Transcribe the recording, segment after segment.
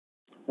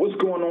What's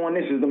going on?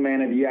 This is the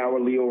man of the hour,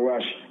 Leo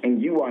Rush,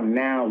 and you are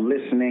now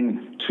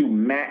listening to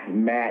Matt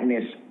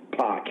Madness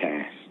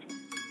Podcast.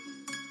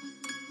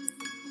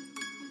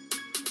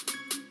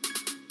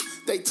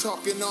 They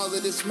talking all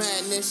of this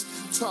madness,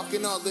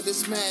 talking all of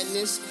this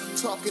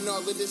madness, talking all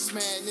of this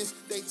madness.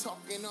 They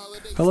talking all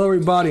of this. Hello,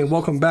 everybody, and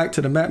welcome back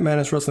to the Matt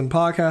Madness Wrestling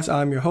Podcast.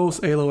 I'm your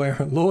host, Alo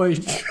Aaron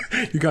Lloyd.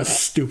 You guys are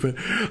stupid.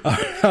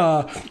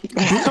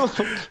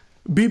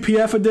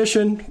 BPF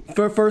edition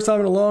for first time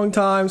in a long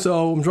time.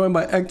 So I'm joined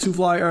by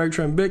Ek2Fly, Eric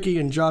Trembicki,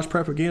 and Josh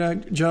Prepagina.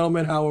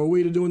 Gentlemen, how are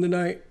we doing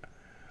tonight?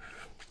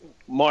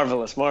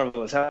 Marvelous. How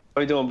are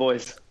we doing,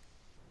 boys?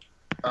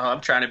 I'm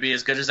trying to be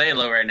as good as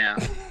Alo right now.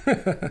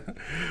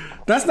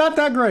 That's not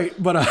that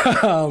great,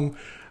 but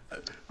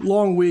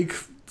long week.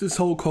 This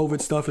whole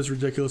COVID stuff is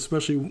ridiculous,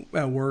 especially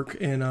at work,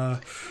 and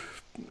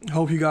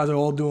hope you guys are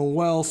all doing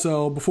well.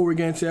 So before we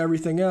get into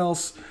everything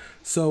else,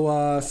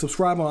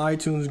 subscribe on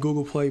iTunes,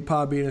 Google Play,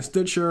 Podbean, and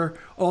Stitcher.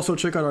 Also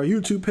check out our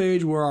YouTube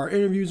page where our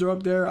interviews are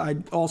up there. I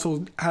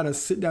also had a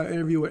sit-down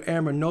interview with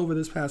Amber Nova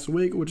this past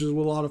week, which is a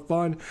lot of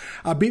fun.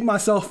 I beat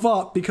myself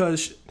up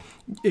because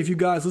if you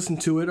guys listen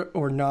to it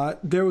or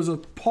not, there was a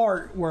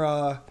part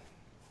where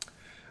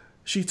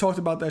she talked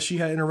about that she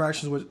had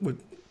interactions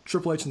with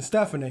Triple H and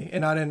Stephanie,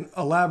 and I didn't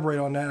elaborate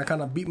on that. I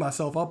kind of beat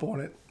myself up on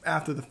it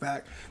after the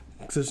fact.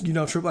 Because,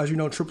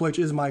 Triple H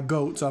is my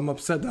GOAT, so I'm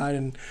upset that I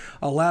didn't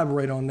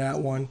elaborate on that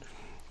one.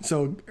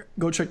 So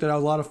go check that out.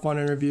 A lot of fun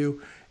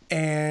interview.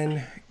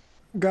 And,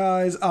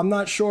 guys, I'm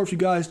not sure if you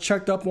guys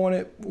checked up on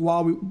it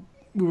while we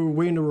were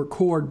waiting to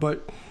record,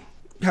 but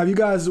have you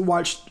guys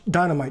watched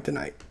Dynamite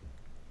tonight?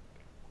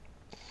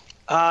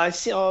 I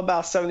see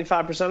about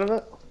 75% of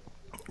it.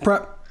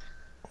 Prep?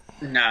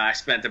 Nah, I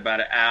spent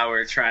about an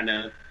hour trying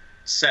to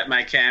set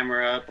my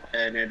camera up,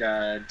 and it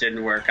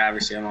didn't work.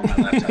 Obviously, I'm on my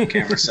laptop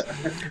camera. So.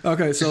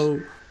 Okay,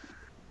 so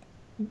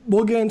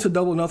we'll get into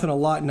Double Nothing a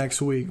lot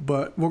next week,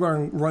 but we're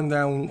going to run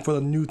down for the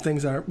new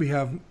things that we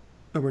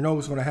know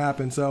is going to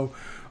happen. So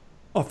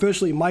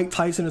officially, Mike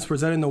Tyson is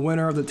presenting the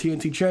winner of the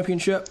TNT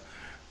Championship.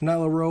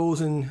 Nyla Rose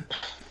and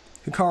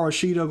Hikaru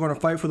Shida are going to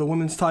fight for the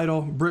women's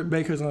title. Britt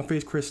Baker is going to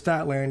face Chris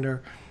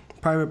Statlander.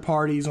 Private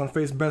Party is going to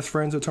face Best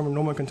Friends to determine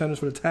no more contenders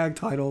for the tag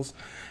titles.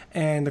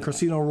 And the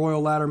Casino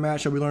Royal ladder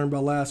match that we learned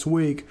about last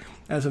week.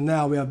 As of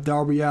now, we have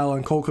Darby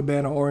Allin, Colt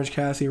Cabana, Orange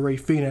Cassidy, Ray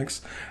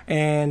Phoenix.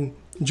 And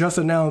just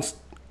announced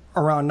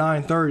around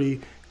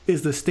 9:30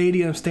 is the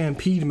Stadium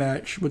Stampede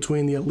match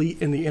between the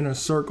Elite and the Inner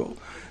Circle.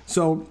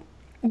 So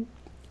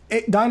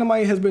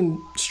Dynamite has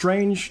been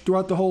strange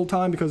throughout the whole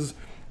time because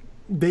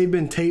they've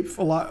been taped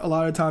a lot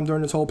of time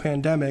during this whole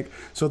pandemic,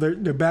 so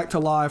they're back to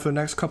live for the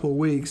next couple of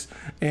weeks.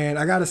 And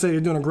I gotta say, they're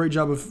doing a great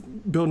job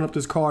of building up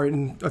this card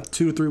in a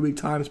 2 to 3 week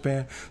time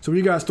span. So what are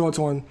you guys' thoughts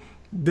on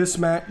these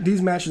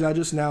matches I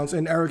just announced?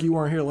 And Eric, you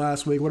weren't here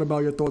last week. What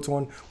about your thoughts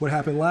on what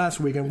happened last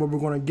week and what we're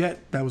going to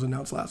get that was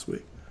announced last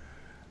week?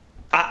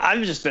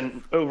 I've just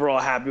been overall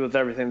happy with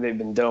everything they've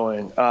been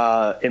doing.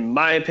 In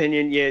my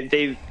opinion,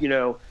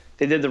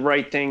 they did the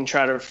right thing,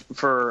 try to,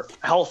 for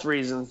health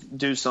reasons,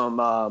 do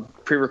some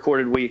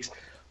pre-recorded weeks.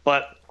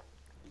 But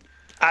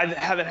I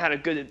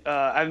haven't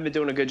been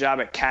doing a good job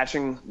at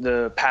catching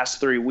the past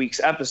 3 weeks'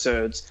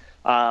 episodes.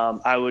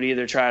 I would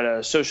either try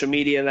to social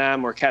media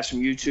them or catch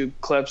some YouTube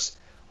clips.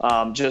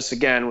 Just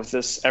again, with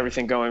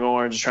everything going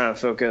on, just trying to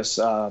focus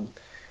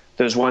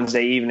those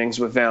Wednesday evenings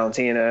with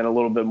Valentina and a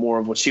little bit more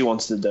of what she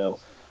wants to do.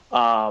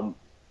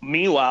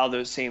 Meanwhile,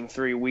 those same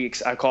 3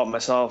 weeks, I caught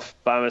myself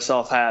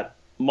at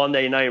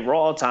Monday Night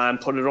Raw time,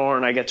 put it on,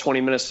 and I get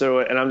 20 minutes through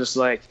it, and I'm just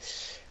like,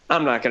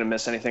 I'm not going to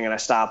miss anything, and I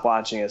stop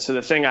watching it. So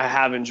the thing I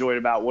have enjoyed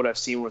about what I've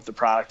seen with the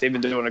product, they've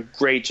been doing a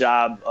great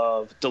job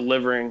of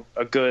delivering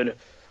a good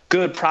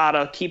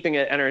product, keeping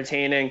it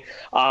entertaining.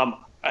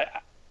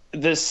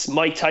 This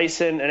Mike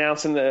Tyson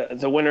announcing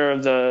the winner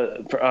of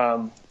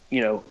the,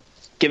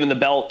 giving the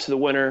belt to the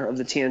winner of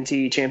the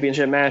TNT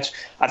Championship match,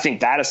 I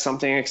think that is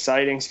something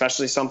exciting,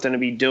 especially something to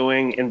be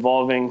doing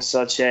involving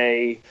such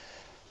a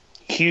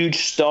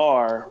huge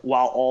star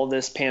while all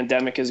this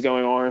pandemic is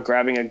going on,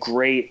 grabbing a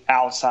great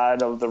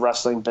outside of the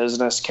wrestling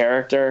business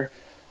character,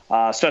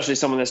 especially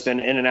someone that's been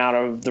in and out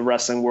of the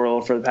wrestling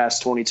world for the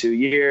past 22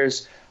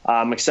 years.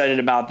 I'm excited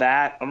about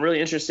that. I'm really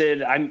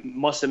interested. I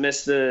must have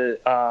missed the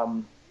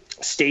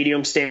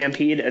Stadium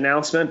Stampede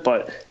announcement,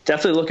 but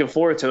definitely looking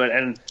forward to it.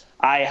 And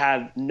I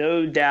have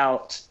no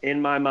doubt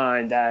in my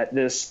mind that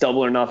this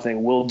Double or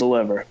Nothing will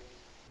deliver.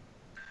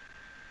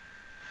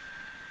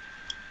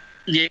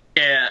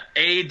 Yeah,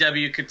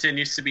 AEW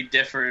continues to be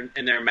different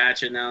in their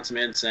match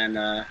announcements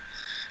and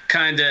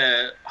kind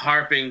of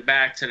harping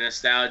back to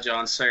nostalgia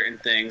on certain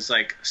things,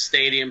 like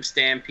Stadium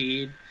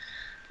Stampede.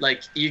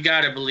 Like, you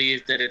got to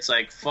believe that it's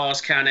like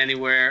Falls Count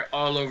Anywhere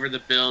all over the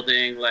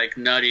building, like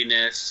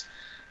nuttiness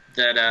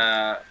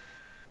that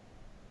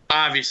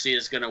obviously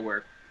is going to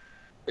work.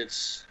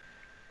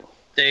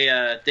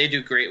 They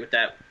do great with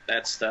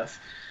that stuff.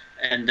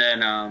 And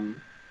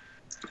then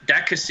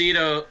that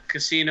casino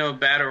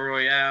battle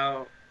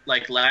royale,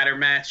 like ladder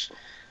match,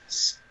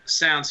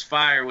 sounds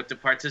fire with the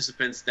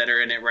participants that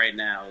are in it right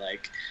now.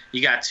 Like,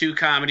 you got 2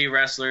 comedy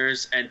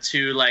wrestlers and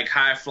 2 like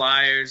high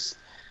flyers.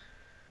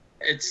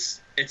 It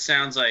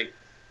sounds like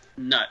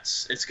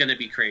nuts. It's gonna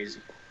be crazy.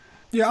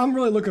 Yeah, I'm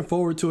really looking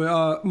forward to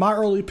it. My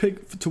early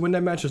pick to win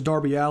that match is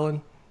Darby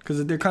Allin,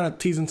 because they're kind of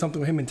teasing something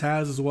with him and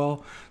Taz as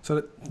well.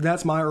 So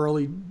that's my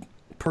early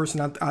person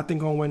I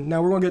think going to win.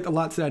 Now, we're going to get a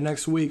lot to that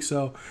next week.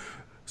 So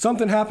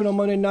something happened on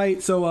Monday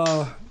night.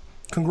 So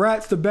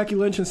congrats to Becky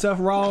Lynch and Seth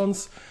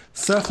Rollins.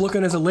 Seth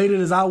looking as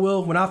elated as I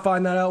will when I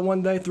find that out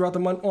one day throughout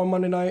on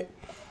Monday night.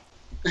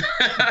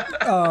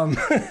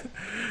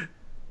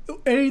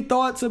 Any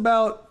thoughts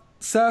about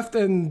Seth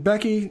and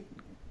Becky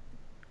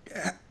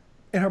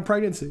and her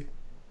pregnancy?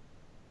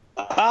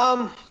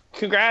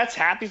 Congrats,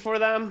 happy for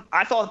them.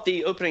 I thought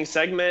the opening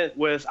segment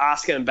with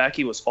Asuka and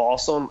Becky was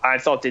awesome. I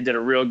thought they did a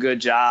real good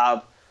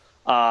job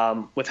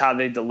with how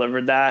they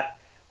delivered that.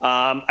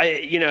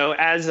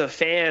 As a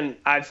fan,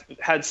 I've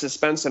had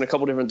suspense in a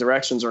couple different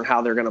directions on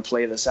how they're going to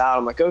play this out.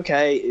 I'm like,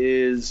 okay,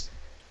 is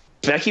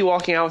Becky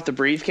walking out with the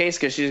briefcase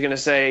because she's going to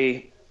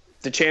say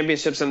the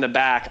championship's in the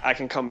back, I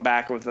can come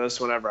back with this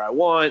whenever I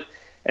want.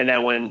 And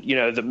then when,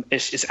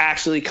 it's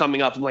actually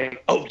coming up, I'm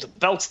like, oh, the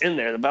belt's in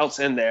there. The belt's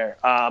in there.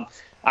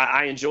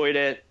 I enjoyed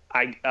it.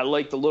 I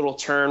like the little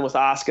turn with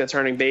Asuka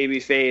turning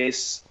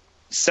babyface.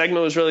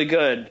 Segment was really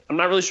good. I'm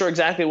not really sure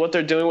exactly what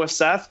they're doing with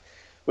Seth,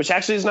 which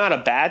actually is not a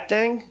bad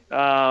thing.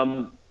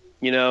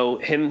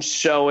 Him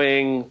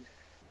showing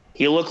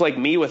he looked like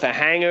me with a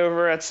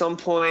hangover at some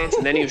point,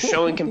 and then he was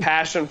showing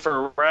compassion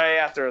for Ray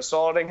after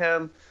assaulting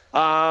him.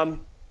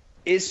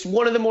 It's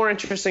one of the more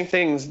interesting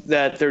things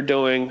that they're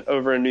doing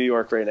over in New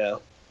York right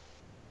now.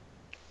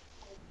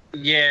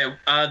 Yeah,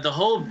 the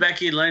whole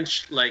Becky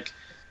Lynch, like,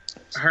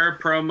 her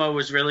promo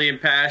was really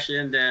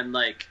impassioned, and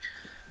like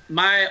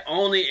my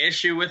only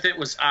issue with it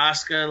was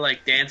Asuka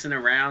like dancing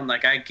around.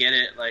 Like, I get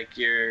it, like,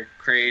 you're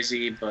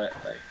crazy, but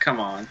like, come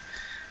on.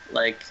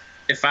 Like,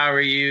 if I were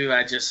you,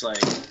 I'd just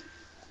like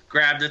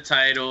grab the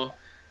title,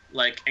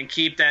 like, and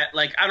keep that.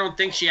 Like, I don't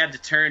think she had to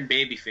turn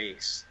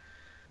babyface.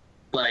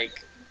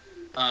 Like,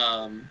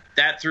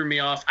 that threw me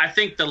off. I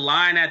think the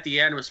line at the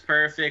end was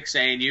perfect,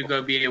 saying, "You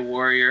go be a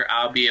warrior,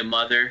 I'll be a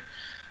mother."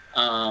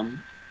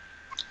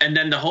 And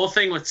then the whole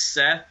thing with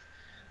Seth,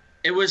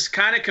 it was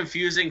kind of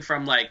confusing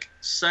from like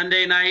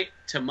Sunday night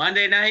to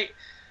Monday night.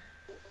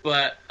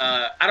 But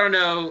I don't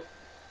know.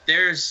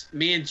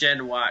 Me and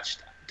Jen watched.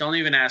 Don't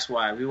even ask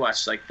why. We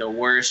watched like the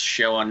worst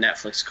show on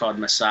Netflix called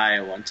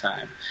Messiah one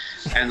time,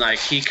 and like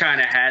he kind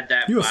of had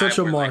that. You were such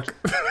a mark.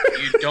 Like,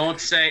 you don't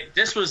say.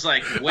 This was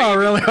like way. Oh,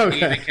 really? Before Okay.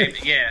 he even came.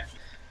 Yeah.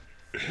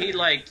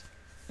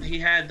 He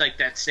had like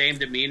that same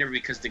demeanor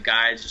because the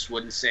guy just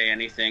wouldn't say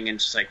anything and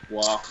just like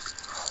walk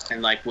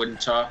and like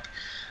wouldn't talk.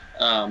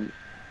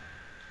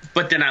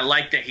 But then I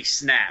liked that he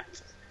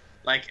snapped.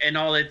 Like, and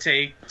all it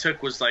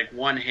took was like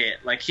one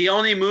hit. Like, he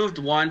only moved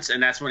once,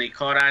 and that's when he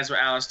caught eyes with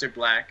Aleister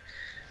Black.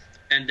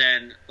 And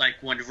then like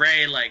when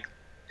Ray like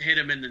hit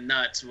him in the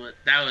nuts,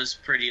 that was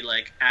pretty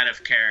like out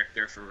of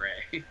character for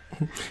Ray.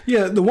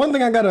 Yeah, the one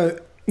thing I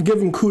gotta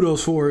give him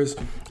kudos for is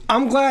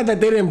I'm glad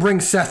that they didn't bring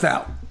Seth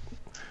out.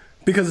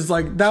 Because it's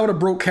like, that would have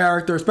broke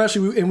character,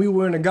 especially, and we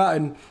wouldn't have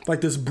gotten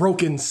like this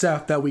broken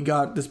Seth that we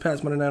got this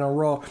past Monday Night on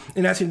Raw,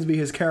 and that seems to be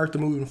his character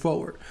moving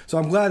forward. So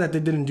I'm glad that they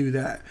didn't do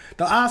that.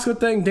 The Asuka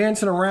thing,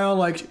 dancing around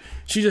like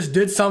she just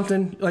did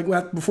something like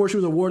before she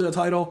was awarded the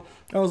title,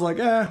 I was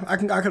like, I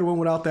could have went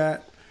without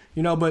that,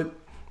 But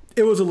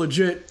it was a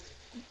legit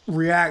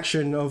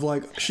reaction of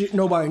like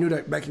nobody knew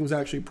that Becky was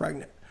actually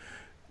pregnant,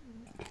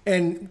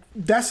 and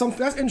that's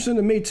interesting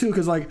to me too,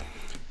 because like,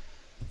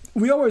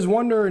 we always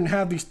wonder and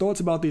have these thoughts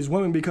about these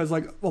women because,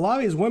 like, a lot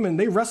of these women,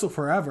 they wrestle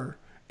forever.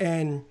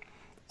 And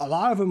a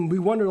lot of them, we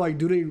wonder, like,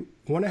 do they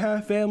want to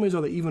have families?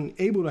 Are they even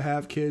able to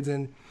have kids?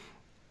 And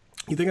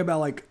you think about,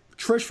 like,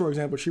 Trish, for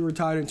example. She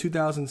retired in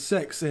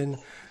 2006, and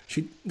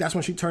that's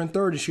when she turned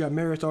 30. She got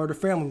married, started a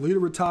family. Lita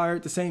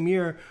retired the same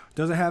year,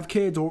 doesn't have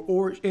kids,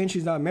 and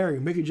she's not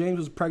married. Mickie James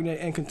was pregnant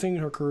and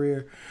continued her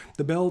career.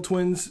 The Bell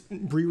twins,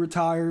 Brie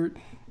retired.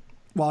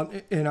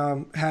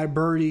 Had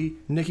Birdie.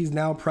 Nikki's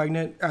now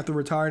pregnant after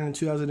retiring in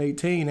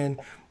 2018, and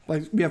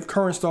like we have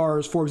current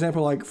stars, for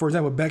example,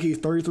 Becky's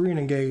 33 and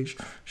engaged,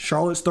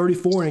 Charlotte's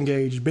 34 and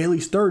engaged,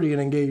 Bayley's 30 and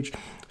engaged,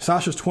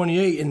 Sasha's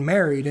 28 and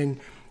married,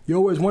 and you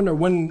always wonder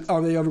when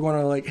are they ever going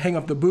to like hang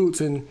up the boots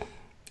and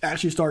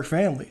actually start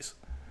families.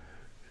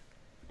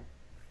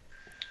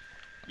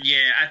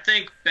 Yeah, I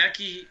think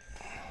Becky.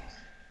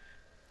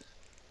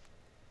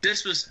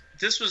 This was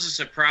a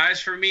surprise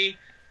for me.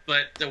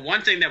 But the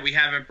one thing that we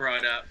haven't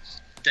brought up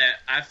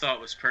that I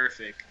thought was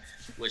perfect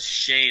was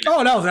Shayna.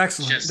 Oh, that was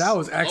excellent. That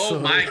was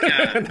excellent. Oh, my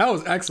God. That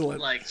was excellent.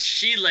 Like,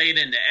 she laid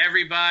into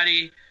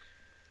everybody.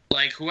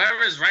 Like,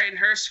 whoever's writing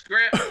her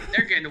script,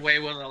 they're getting away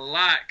with a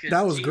lot.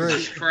 That was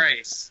Jesus great.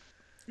 Christ.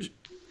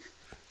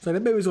 So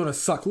that baby's going to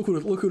suck. Look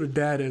who the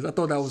dad is. I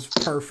thought that was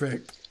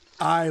perfect.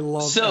 I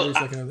loved every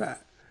second of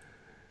that.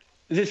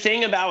 The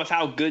thing about with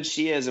how good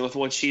she is and with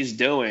what she's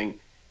doing,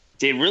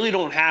 they really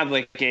don't have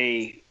like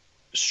a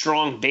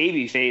strong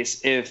baby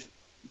face if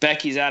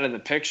Becky's out of the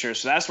picture.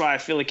 So that's why I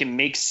feel like it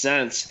makes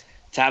sense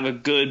to have a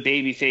good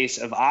babyface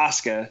of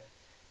Asuka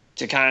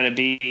to kind of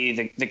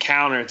be the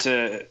counter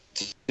to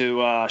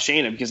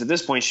Shayna, because at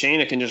this point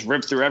Shayna can just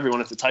rip through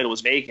everyone if the title was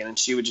vacant, and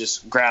she would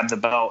just grab the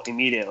belt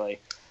immediately.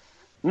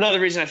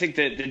 Another reason I think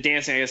that the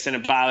dancing, I guess,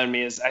 didn't bother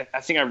me is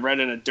I think I read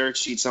in a dirt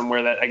sheet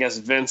somewhere that I guess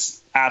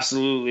Vince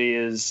absolutely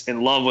is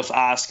in love with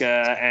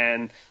Asuka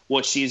and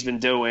what she's been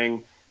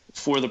doing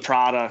for the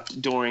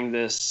product during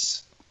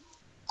this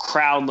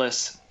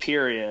crowdless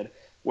period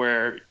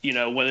where,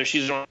 whether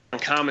she's on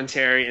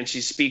commentary and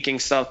she's speaking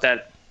stuff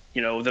that,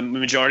 the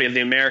majority of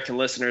the American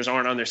listeners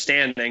aren't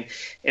understanding,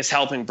 is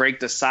helping break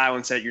the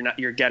silence that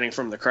you're getting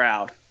from the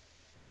crowd.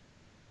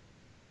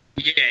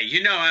 Yeah,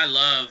 I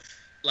love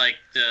like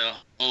the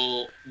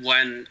whole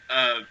when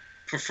a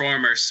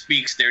performer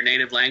speaks their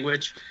native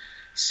language.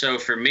 So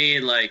for me,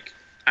 like,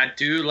 I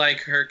do like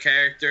her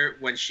character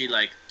when she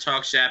like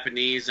talks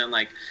Japanese and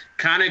like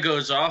kind of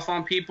goes off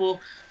on people,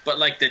 but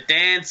like the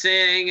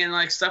dancing and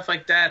like stuff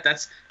like that,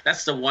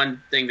 that's the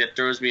one thing that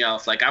throws me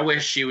off. Like, I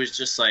wish she was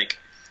just like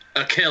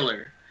a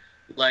killer,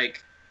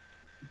 like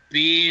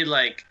be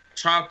like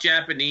talk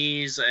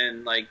Japanese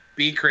and like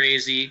be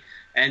crazy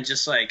and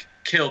just like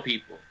kill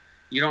people.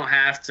 You don't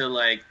have to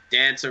like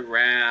dance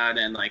around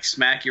and like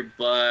smack your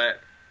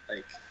butt.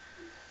 Like,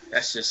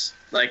 that's just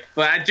like,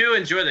 but I do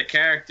enjoy the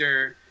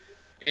character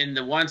in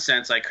the one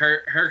sense. Like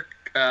her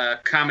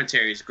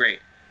commentary is great.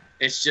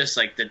 It's just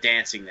like the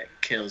dancing that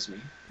kills me.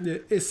 Yeah,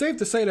 it's safe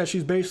to say that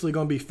she's basically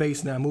going to be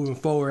face now moving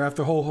forward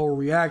after the whole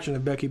reaction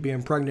of Becky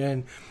being pregnant.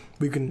 And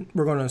we're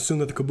going to assume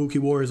that the Kabuki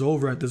War is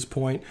over at this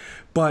point.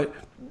 But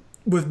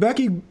with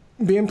Becky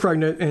being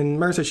pregnant, and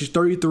Mary said she's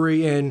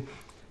 33 and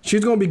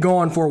she's going to be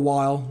gone for a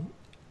while,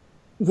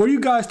 what do you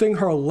guys think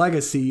her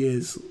legacy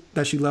is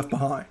that she left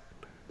behind?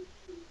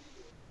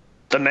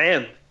 The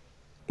man.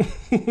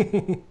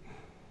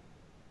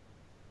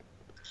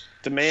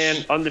 The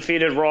man,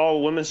 undefeated Raw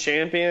Women's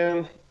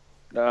Champion,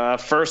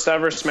 first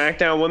ever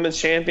SmackDown Women's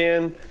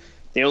Champion,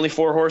 the only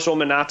 4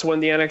 horsewoman not to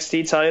win the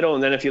NXT title,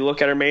 and then if you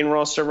look at her main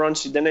roster run,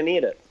 she didn't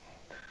need it.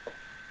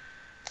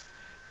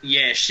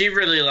 Yeah, she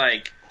really,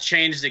 like,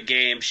 changed the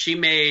game. She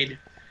made,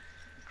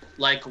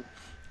 like,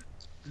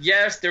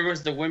 yes, there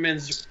was the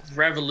women's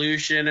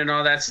revolution and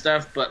all that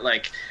stuff, but,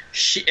 like,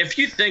 if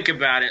you think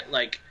about it,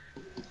 like,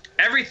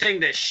 everything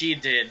that she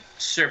did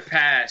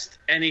surpassed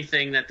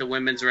anything that the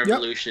women's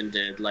revolution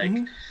did. Like,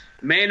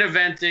 main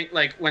eventing,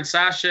 like when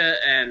Sasha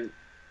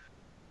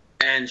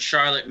and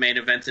Charlotte main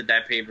evented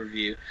that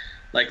pay-per-view,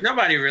 like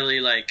nobody really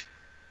like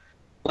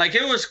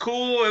it was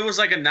cool. It was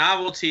like a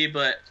novelty,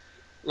 but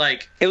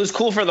like it was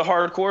cool for the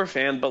hardcore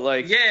fan, but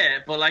like, yeah,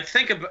 but like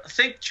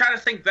try to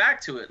think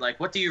back to it. Like,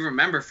 what do you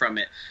remember from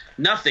it?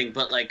 Nothing.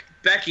 But like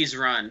Becky's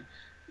run,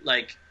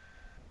 like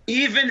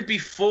even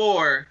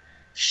before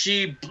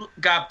she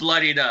got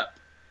bloodied up,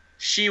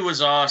 she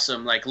was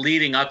awesome, like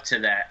leading up to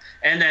that.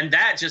 And then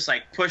that just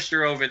like pushed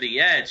her over the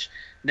edge.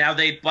 Now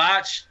they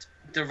botched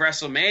the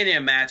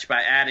WrestleMania match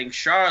by adding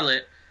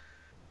Charlotte,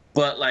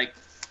 but like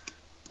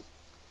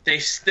they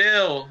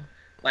still,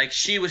 like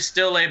she was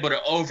still able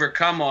to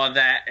overcome all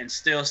that and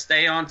still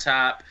stay on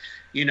top,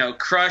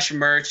 crush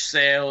merch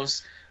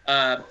sales,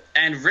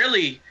 and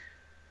really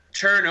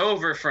turn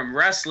over from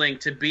wrestling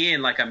to being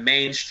like a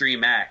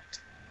mainstream act.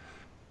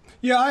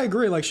 Yeah, I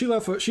agree. Like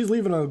she's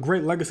leaving a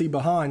great legacy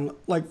behind.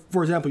 Like,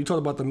 for example, you talked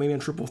about the main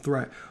and triple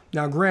threat.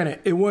 Now, granted,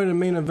 it wouldn't have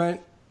main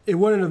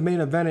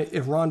evented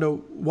if Ronda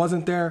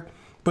wasn't there.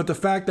 But the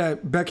fact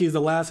that Becky is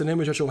the last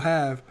image that she'll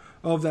have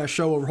of that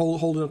show of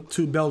holding up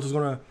 2 belts is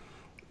going to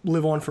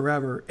live on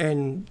forever.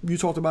 And you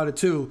talked about it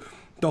too.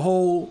 The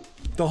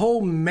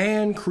whole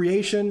man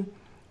creation,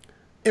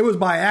 it was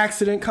by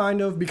accident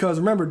kind of, because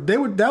remember that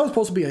was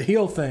supposed to be a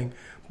heel thing,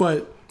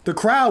 but the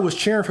crowd was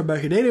cheering for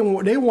Becky. They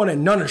wanted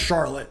none of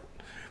Charlotte.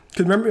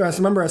 Because remember at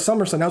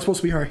SummerSlam, that was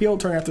supposed to be her heel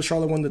turn after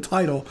Charlotte won the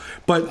title.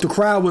 But the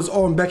crowd was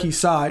on Becky's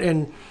side.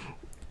 And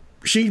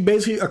she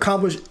basically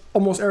accomplished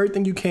almost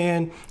everything you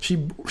can. She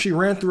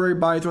ran through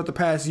everybody throughout the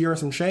past year and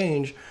some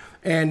change.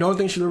 And the only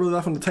thing she really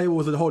left on the table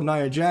was the whole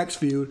Nia Jax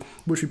feud,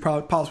 which we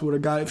possibly would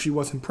have got if she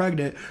wasn't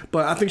pregnant.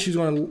 But I think she's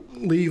going to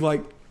leave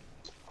like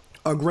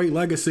a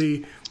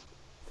legacy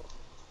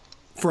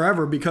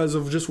forever because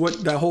of just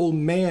what that whole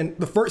man,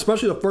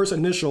 especially the first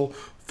initial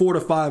 4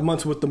 to 5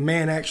 months, what the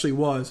man actually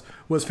was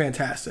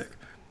fantastic.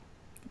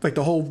 Like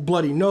the whole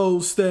bloody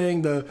nose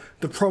thing, the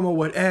promo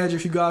with Edge,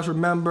 if you guys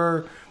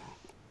remember.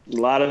 A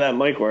lot of that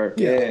mic work.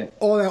 Yeah.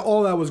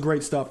 All that was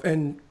great stuff.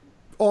 And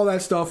all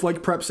that stuff,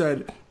 like Prep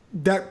said,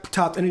 that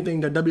topped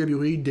anything that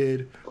WWE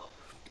did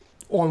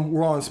on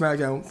Raw and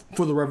SmackDown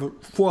for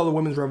the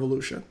women's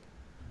revolution.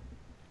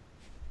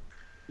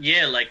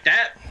 Yeah, like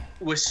that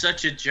was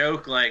such a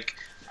joke. Like,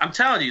 I'm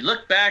telling you,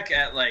 look back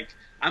at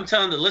I'm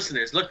telling the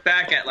listeners, look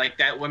back at like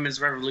that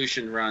women's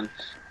revolution run.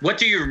 What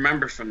do you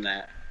remember from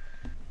that?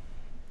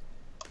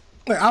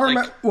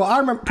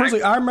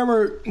 I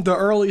remember the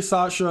early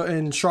Sasha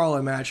and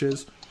Charlotte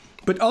matches,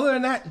 but other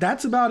than that,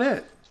 that's about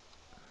it.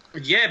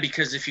 Yeah,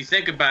 because if you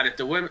think about it,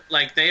 the women,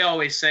 like they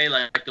always say,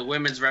 like the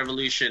women's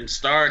revolution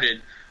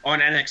started on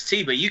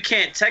NXT, but you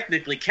can't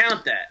technically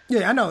count that.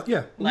 Yeah, I know.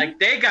 Yeah. Like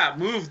they got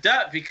moved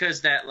up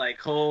because that like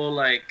whole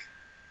like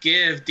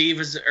give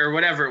divas or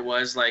whatever it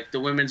was, like the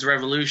women's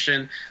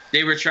revolution,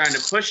 they were trying to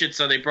push it,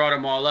 so they brought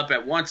them all up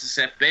at once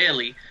except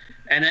Bayley.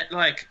 And it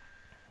like,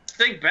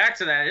 think back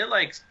to that, it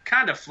like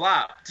kind of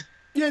flopped.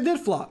 Yeah, it did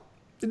flop.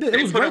 It did. They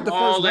It was put great them the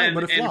all first night,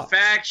 but it in flopped.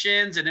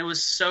 factions, and it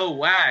was so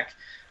whack.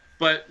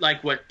 But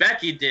like what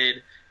Becky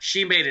did,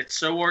 she made it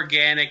so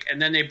organic,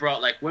 and then they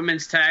brought like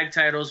women's tag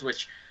titles,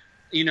 which,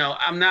 you know,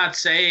 I'm not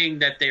saying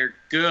that they're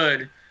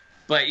good,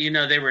 but you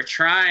know, they were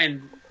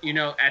trying, you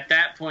know, at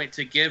that point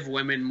to give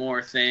women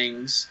more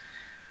things.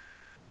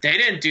 They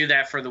didn't do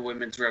that for the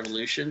women's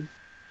revolution.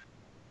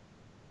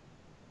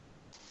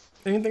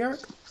 Anything, Eric?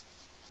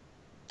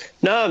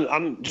 No,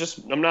 I'm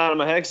not on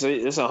my head because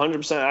it's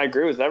 100%. I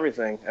agree with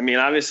everything. I mean,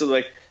 obviously,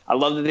 like I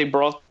love that they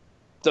brought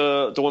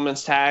the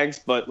women's tags,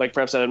 but like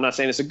Prep said, I'm not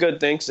saying it's a good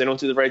thing because they don't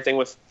do the right thing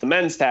with the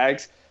men's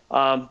tags.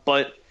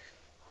 But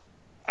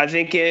I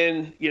think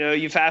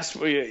you fast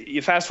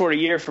forward a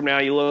year from now,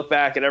 you look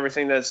back at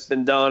everything that's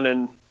been done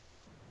in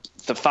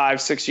the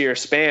 5-6 year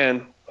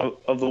span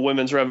of the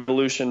women's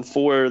revolution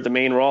for the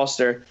main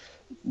roster.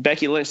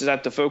 Becky Lynch is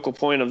at the focal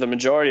point of the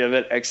majority of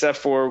it, except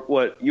for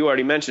what you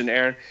already mentioned,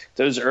 Aaron,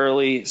 those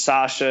early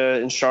Sasha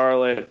and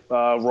Charlotte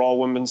Raw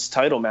women's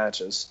title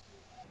matches.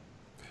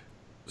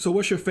 So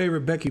what's your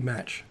favorite Becky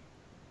match?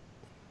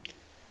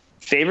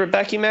 Favorite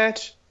Becky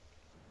match?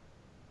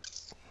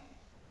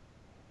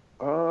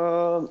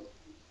 I'm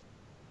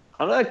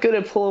not good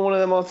at pulling one of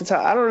them off the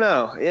top. I don't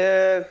know.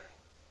 Yeah.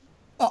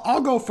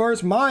 I'll go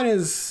first. Mine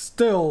is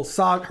still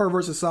her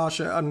versus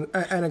Sasha on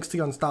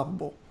NXT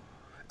Unstoppable.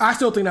 I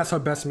still think that's her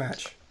best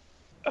match.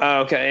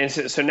 Okay, and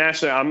so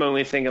naturally, I'm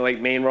only thinking like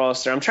main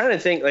roster. I'm trying to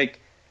think like,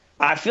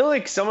 I feel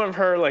like some of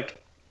her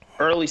like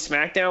early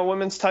SmackDown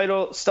women's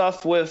title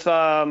stuff with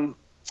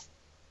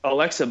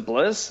Alexa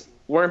Bliss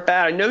weren't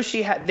bad. I know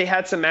they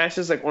had some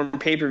matches like on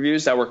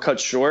pay-per-views that were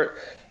cut short,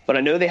 but I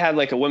know they had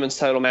like a women's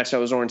title match that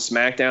was on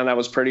SmackDown that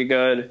was pretty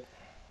good.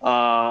 They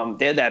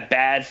had that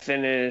bad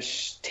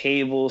finish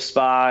table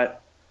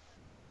spot.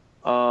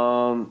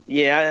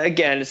 Yeah,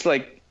 again, it's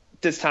like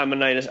this time of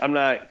night, I'm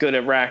not good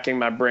at racking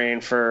my brain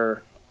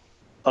for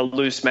a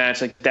loose match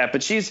like that.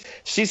 But she's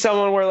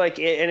someone where like,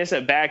 and it's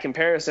a bad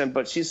comparison,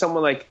 but she's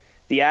someone like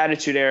the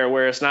Attitude Era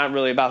where it's not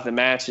really about the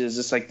matches,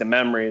 it's like the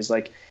memories.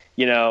 Like,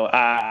 you know,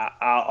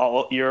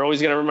 you're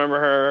always gonna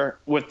remember her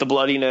with the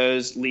bloody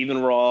nose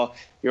leaving Raw.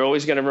 You're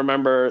always gonna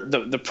remember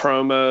the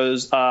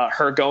promos,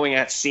 her going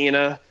at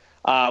Cena.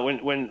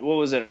 When what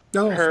was it?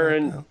 Her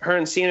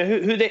and Cena.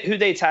 Who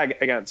they tag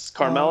against?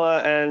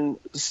 Carmella and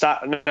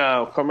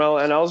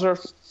Carmella and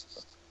Ellsworth,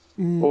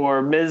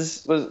 or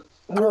Miz was.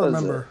 I don't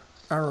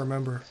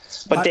remember.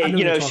 But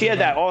she had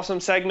that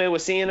awesome segment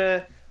with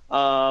Cena.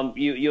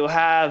 You'll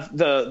have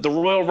the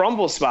Royal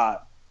Rumble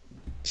spot.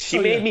 She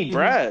made me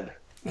bread.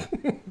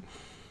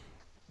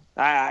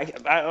 I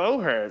owe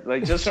her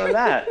like just on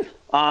that.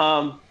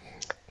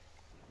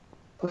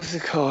 What's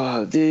it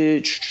called,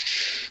 dude?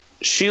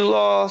 She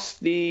lost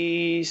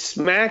the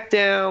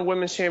SmackDown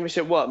Women's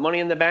Championship, Money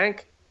in the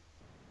Bank?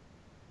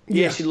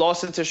 Yeah, she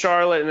lost it to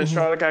Charlotte, and then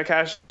Charlotte got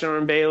cashed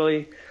on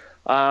Bayley.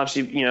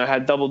 She,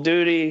 had double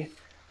duty.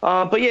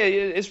 But yeah,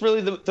 it's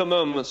really the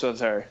moments with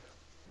her.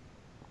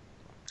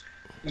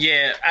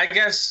 Yeah, I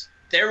guess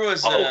there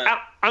was.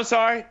 I'm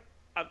sorry.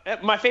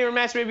 My favorite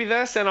match may be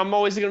this, and I'm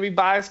always going to be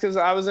biased because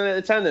I was in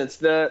attendance.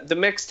 The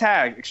mixed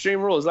tag,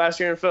 Extreme Rules, last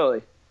year in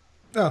Philly.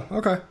 Oh,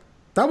 okay.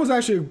 That was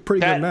actually a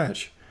pretty good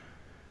match.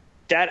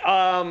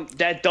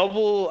 That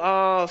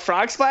double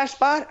frog splash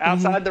spot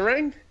outside the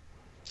ring.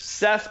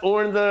 Seth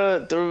on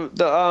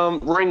the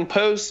ring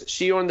post,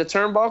 she on the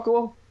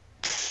turnbuckle.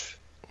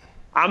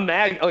 I'm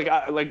mad,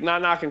 like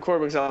not knocking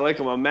Corbin because I like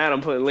him. I'm mad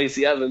I'm putting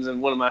Lacey Evans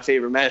in one of my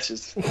favorite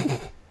matches.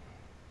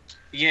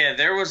 Yeah,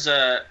 there was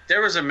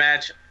a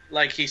match,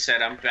 like he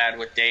said, I'm bad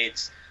with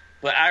dates,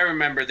 but I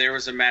remember there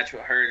was a match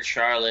with her and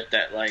Charlotte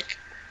that like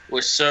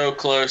was so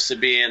close to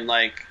being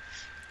like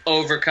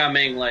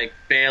overcoming like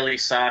Bayley,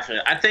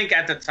 Sasha. I think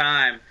at the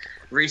time,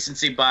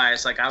 recency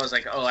bias, like I was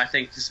like, oh, I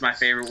think this is my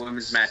favorite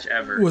women's match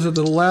ever. Was it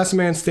the Last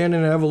Man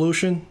Standing in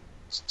Evolution?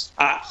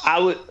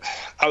 I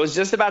was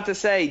just about to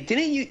say,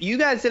 didn't you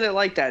guys didn't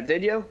like that,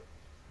 did you?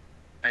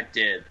 I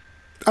did.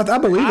 I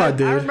believe I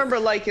did. I remember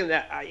liking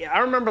that. I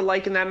remember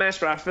liking that match,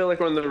 but I feel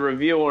like on the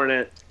review on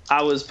it,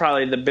 I was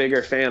probably the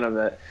bigger fan of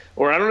it.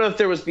 Or I don't know if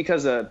there was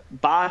because of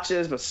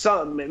botches, but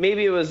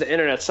maybe it was the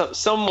internet.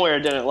 Somewhere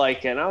didn't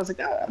like it. And I was like,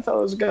 I thought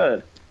it was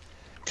good.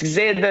 Because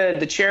they had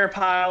the chair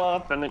pile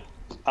up, and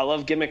I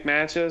love gimmick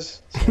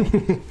matches.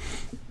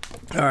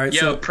 All right.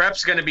 Yo,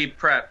 Prep's going to be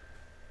Prep.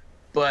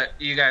 But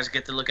you guys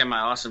get to look at my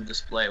awesome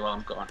display while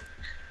I'm gone.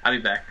 I'll be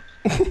back.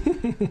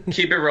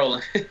 Keep it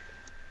rolling.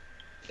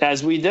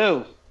 As we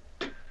do.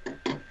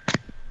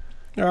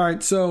 All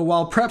right, so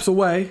while Prep's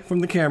away from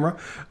the camera,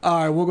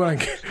 we're going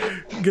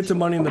to get to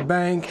Money in the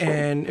Bank.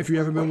 And if you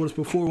haven't been with us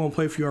before, we're going to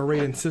play for your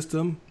rating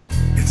system.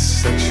 It's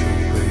sexual,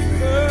 baby.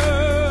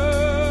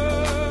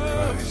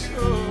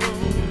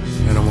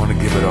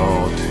 give it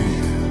all to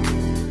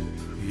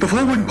you. The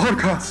Flowing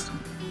Podcast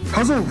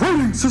has a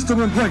rating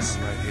system in place.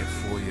 Right here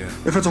for you.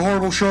 If it's a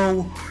horrible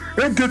show,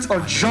 it gets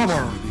a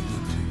jobber.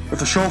 If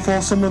the show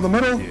falls somewhere in the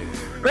middle,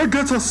 it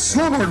gets a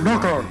slobber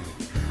knocker.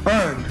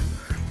 And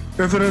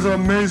if it is an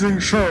amazing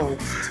show,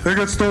 it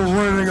gets the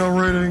rating of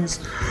ratings.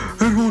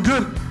 It will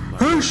get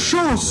a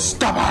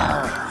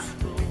showstopper.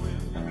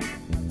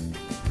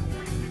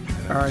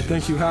 All right,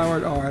 thank you,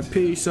 Howard.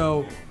 R.I.P.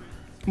 So,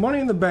 Money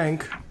in the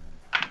Bank.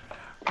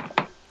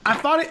 I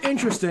thought it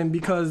interesting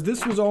because this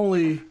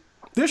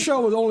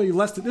show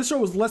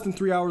was less than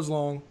 3 hours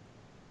long.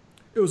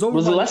 It was over.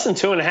 Was it less than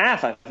 2.5?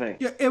 I think.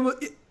 Yeah,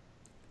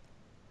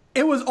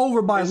 it was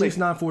over by at least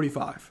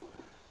 9:45.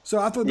 So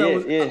I thought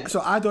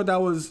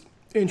that was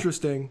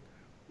interesting,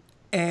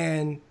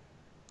 and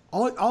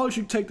I'll let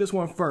you take this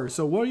one first.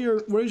 So what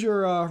is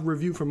your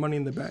review for Money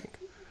in the Bank?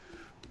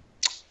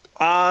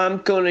 I'm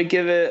going to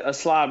give it a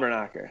slobber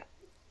knocker.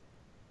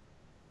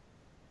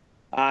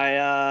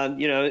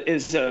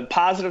 It's a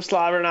positive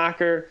slobber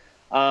knocker.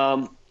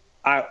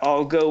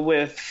 I'll go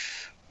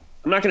with,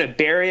 I'm not going to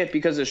bury it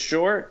because it's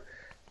short,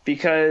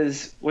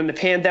 because when the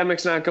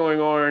pandemic's not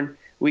going on,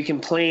 we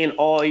complain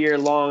all year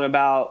long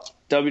about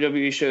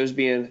WWE shows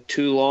being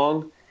too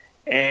long,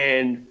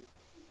 and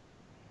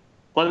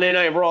Monday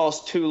Night Raw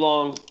is too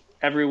long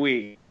every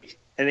week.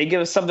 And they give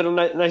us something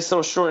nice,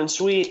 little short and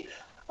sweet.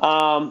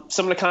 Some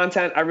of the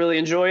content I really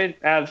enjoyed.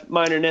 I have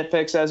minor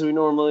nitpicks as we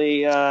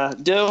normally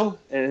do,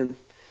 and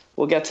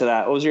we'll get to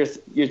that. What was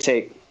your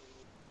take?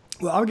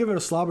 Well, I'll give it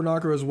a slobber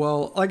knocker as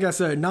well. Like I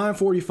said,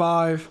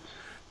 9:45.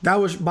 That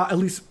was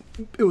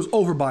it was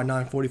over by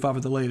 9:45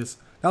 at the latest.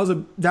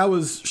 That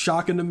was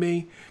shocking to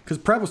me because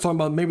Prep was talking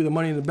about maybe the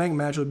Money in the Bank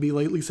match would be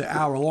like at least an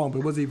hour long, but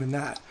it wasn't even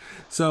that.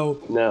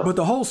 So, no. But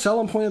the whole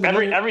selling point of the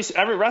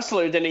every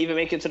wrestler didn't even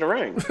make it to the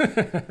ring.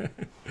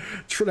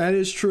 That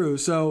is true.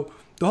 So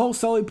the whole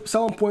selling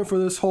point for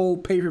this whole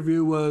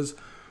pay-per-view was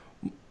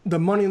the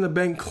Money in the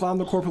Bank climb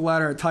the corporate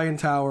ladder at Titan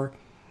Tower.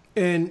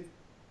 And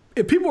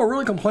if people are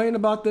really complaining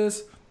about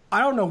this, I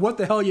don't know what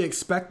the hell you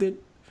expected,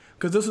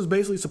 because this was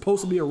basically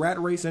supposed to be a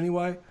rat race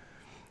anyway.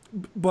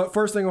 But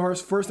first thing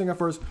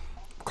first,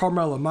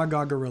 Carmella, my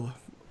God, Gorilla.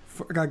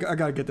 I got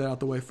to get that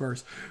out the way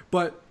first.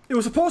 But it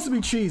was supposed to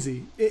be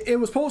cheesy. It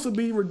was supposed to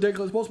be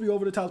ridiculous. It was supposed to be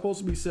over the top. It was supposed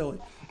to be silly.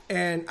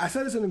 And I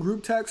said this in the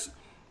group text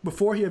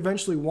before he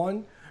eventually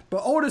won,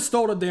 but Otis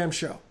stole the damn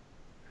show.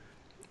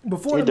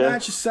 Before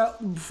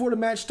the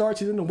match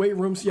starts, he's in the weight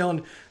room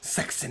yelling,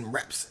 sex and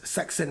reps.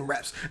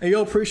 And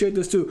you'll appreciate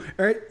this too.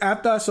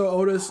 After I saw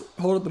Otis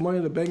hold up the Money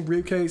in the Bank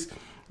briefcase,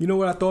 you know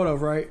what I thought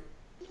of, right?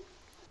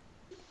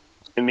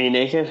 Me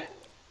naked?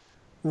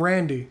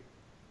 Randy.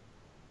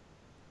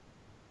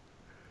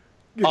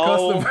 Your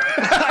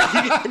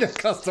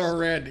customer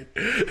Randy.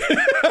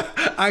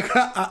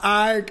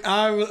 I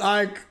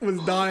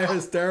was dying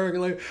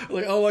hysterically.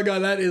 Like, oh my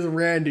God, that is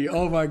Randy.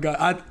 Oh my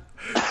God.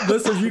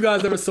 Listen, you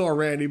guys never saw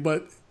Randy,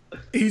 but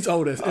he's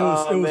Otis. It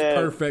was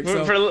perfect.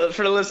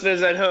 For the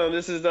listeners at home,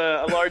 this is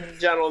a large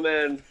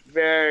gentleman,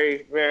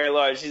 very, very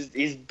large.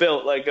 He's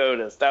built like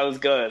Otis. That was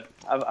good.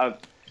 I'm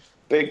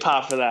big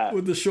pop for that.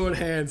 With the short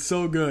hands,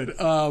 so good.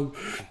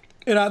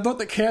 And I thought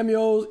the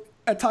cameos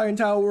at Titan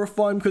Tower were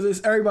fun because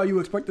it's everybody you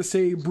expect to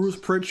see. Bruce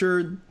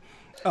Pritchard,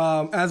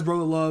 as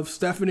Brother Love,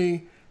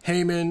 Stephanie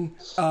Heyman,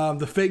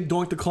 the fake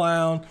Doink the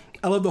Clown.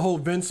 I love the whole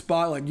Vince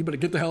spot. Like, you better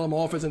get the hell in my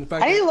office. And the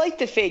fact I didn't like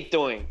the fake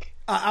Doink.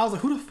 I was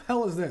like, who the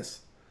hell is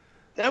this?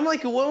 And I'm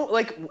like, well,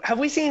 have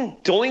we seen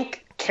Doink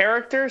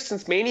character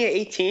since Mania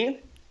 18?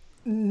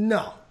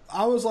 No.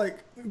 I was like,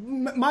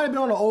 might have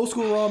been on an old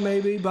school Raw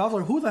maybe, but I was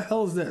like, who the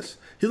hell is this?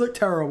 He looked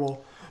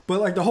terrible.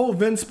 But like the whole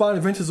Vince spot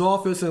in Vince's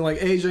office and like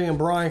AJ and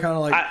Brian kind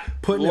of like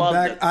putting it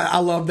back. I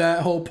love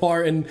that whole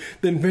part. And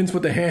then Vince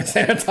with the hand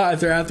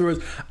sanitizer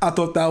afterwards. I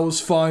thought that was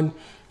fun.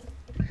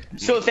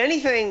 So if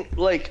anything,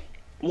 like,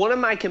 one of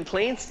my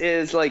complaints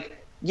is like,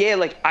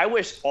 I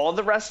wish all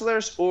the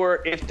wrestlers,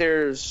 or if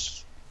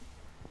there's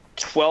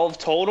 12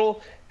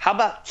 total, how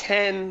about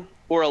 10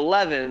 or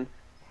 11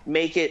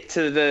 make it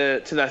to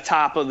the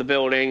top of the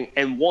building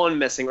and one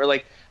missing? Or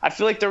like, I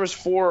feel like there was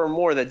 4 or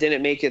more that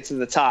didn't make it to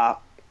the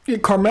top. Yeah,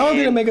 Carmella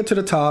didn't make it to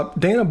the top.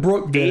 Dana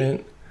Brooke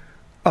didn't.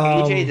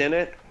 AJ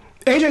didn't.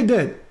 AJ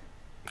did.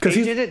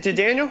 AJ did. Did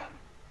Daniel?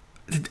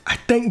 I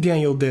think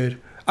Daniel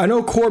did. I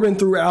know Corbin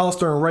threw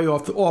Alistair and Ray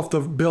off the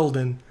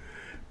building.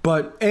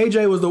 But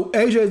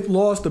AJ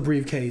lost the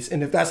briefcase,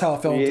 and if that's how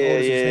it fell into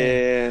Otis'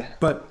 hand.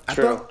 But I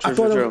thought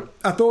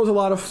it was a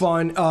lot of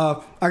fun.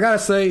 I gotta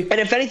say, and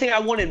if anything, I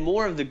wanted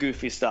more of the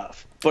goofy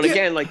stuff. But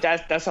again, like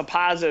that's a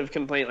positive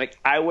complaint. Like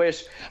I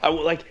wish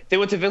they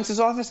went to Vince's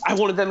office. I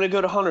wanted them to go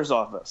to Hunter's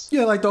office.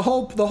 Yeah, like the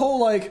whole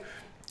like.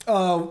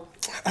 I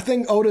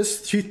think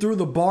Otis, she threw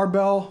the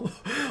barbell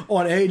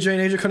on AJ,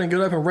 and AJ couldn't get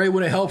up, and Ray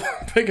wouldn't help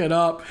pick it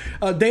up.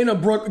 Dana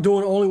Brooke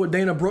doing only what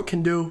Dana Brooke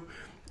can do.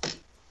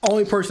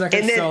 Only person that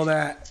can sell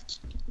that.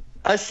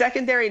 A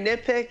secondary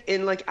nitpick,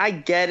 and like I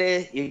get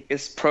it,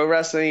 it's pro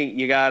wrestling.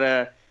 You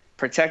gotta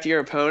protect your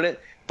opponent,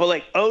 but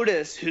like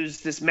Otis, who's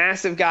this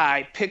massive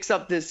guy, picks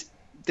up this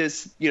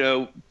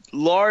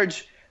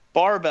large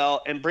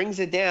barbell and brings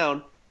it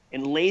down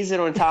and lays it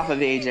on top of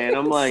AJ. And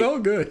I'm like, so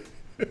good.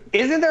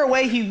 Isn't there a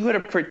way he could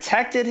have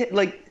protected it?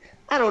 Like,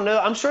 I don't know.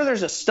 I'm sure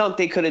there's a stunt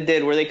they could have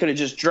did where they could have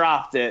just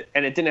dropped it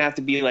and it didn't have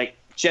to be like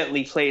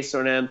gently placed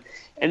on him.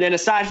 And then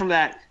aside from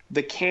that,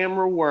 the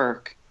camera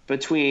work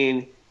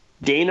between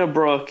Dana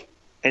Brooke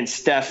and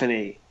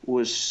Stephanie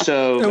was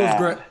so It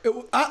bad. was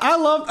great. I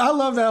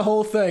love that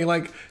whole thing.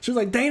 Like, she was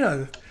like,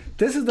 Dana,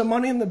 this is the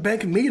Money in the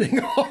Bank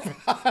meeting.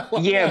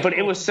 Yeah, but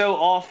it was so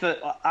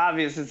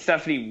obvious that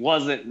Stephanie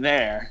wasn't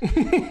there.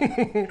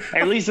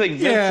 At least like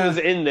Vince was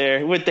in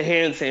there with the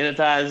hand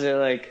sanitizer.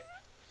 Like,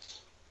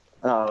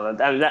 oh,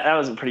 that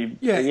was a pretty.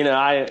 Yeah. You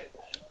know,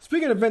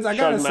 Speaking of Vince, I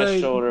gotta shrugged my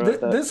say, shoulder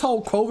at that. this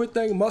whole COVID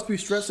thing must be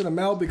stressing him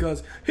out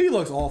because he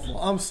looks awful.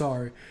 I'm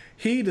sorry,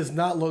 he does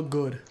not look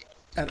good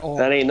at all.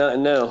 That ain't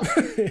nothing new.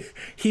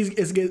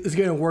 It's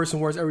getting worse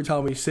and worse every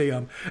time we see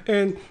him.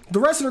 And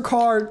the rest of the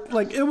card,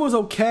 like, it was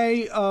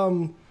okay.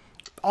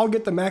 I'll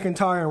get the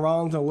McIntyre and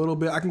Rollins in a little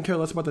bit. I can care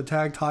less about the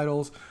tag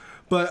titles,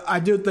 but I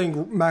do think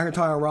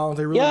McIntyre and Rollins,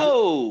 they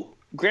really.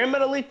 Grand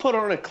Metalik put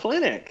on a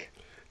clinic.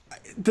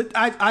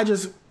 I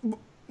just,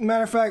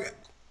 matter of fact,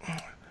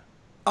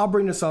 I'll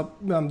bring this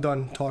up. I'm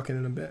done talking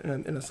in a bit,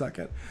 in a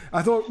second.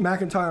 I thought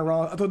McIntyre and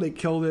Rollins, I thought they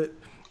killed it.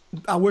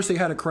 I wish they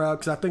had a crowd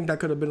because I think that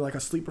could have been like a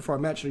sleeper for a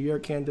match of the year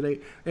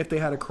candidate if they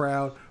had a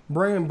crowd.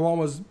 Bray and Braun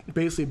was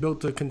basically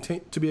built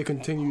to be a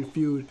continued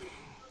feud,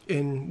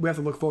 and we have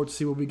to look forward to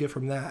see what we get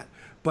from that.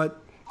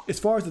 But as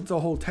far as the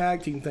whole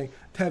tag team thing,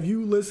 have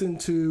you listened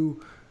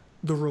to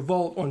the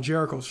Revolt on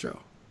Jericho's show?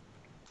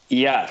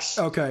 Yes.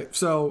 Okay,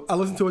 so I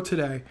listened to it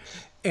today,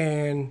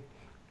 and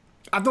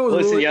I thought it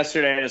was Listened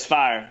yesterday and it's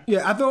fire.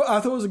 Yeah, I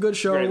thought it was a good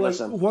show. Great Like,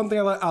 listen. one thing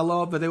I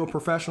love that they were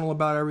professional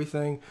about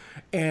everything,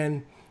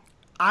 and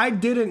I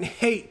didn't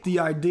hate the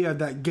idea of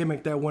that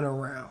gimmick that went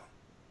around.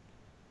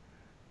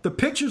 The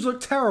pictures look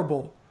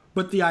terrible,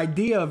 but the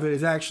idea of it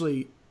is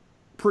actually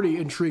pretty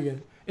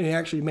intriguing, and it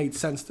actually made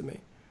sense to me.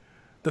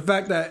 The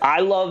fact that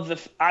I love the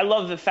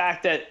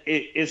fact that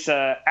it's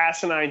a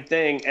asinine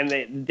thing,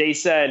 and they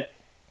said,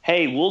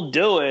 "Hey, we'll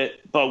do it,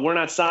 but we're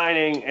not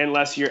signing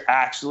unless you're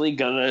actually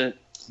gonna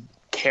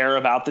care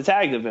about the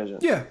tag division."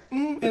 Yeah,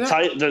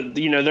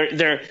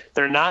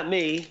 they're not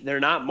me. They're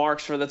not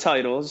marks for the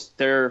titles.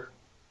 They're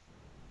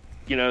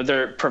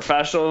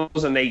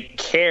professionals and they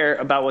care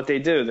about what they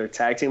do. They're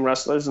tag team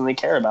wrestlers and they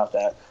care about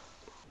that.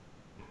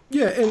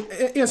 Yeah, and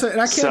I can't.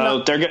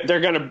 So they're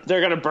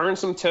gonna burn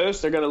some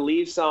toast. They're gonna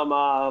leave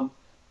some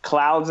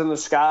clouds in the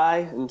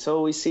sky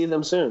until we see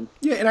them soon.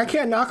 Yeah, and I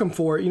can't knock them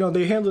for it. You know,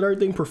 they handled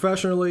everything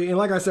professionally, and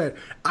like I said,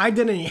 I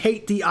didn't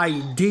hate the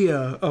idea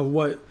of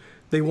what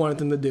they wanted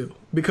them to do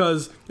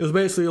because it was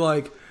basically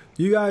like,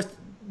 you guys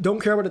don't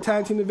care about the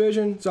tag team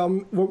division,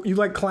 so you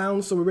like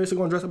clowns, so we're basically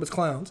going to dress up as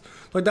clowns.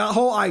 Like, that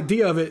whole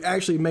idea of it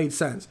actually made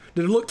sense.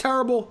 Did it look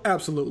terrible?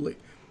 Absolutely.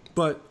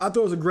 But I thought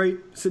it was a great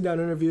sit-down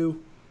interview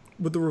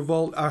with the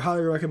Revolt. I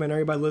highly recommend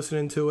everybody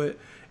listening to it.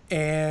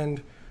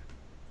 And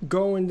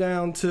going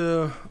down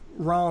to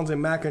Rollins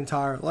and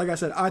McIntyre, like I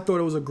said, I thought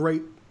it was a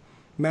great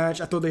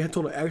match. I thought they had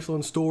told an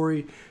excellent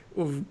story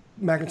of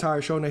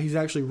McIntyre showing that he's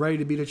actually ready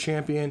to be the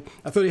champion.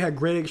 I thought he had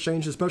great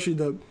exchanges, especially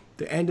the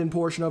ending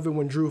portion of it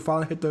when Drew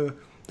finally hit the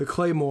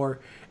Claymore.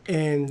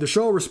 And the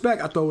show of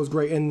respect I thought was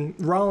great. And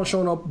Rollins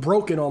showing up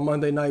broken on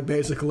Monday night,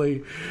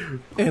 basically,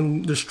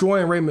 and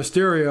destroying Rey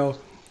Mysterio.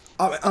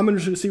 I'm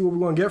interested to see what we're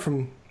going to get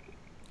from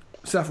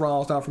Seth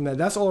Rollins now from that.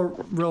 That's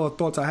all real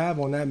thoughts I have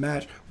on that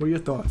match. What are your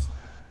thoughts?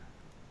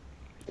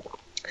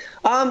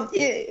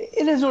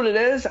 It is what it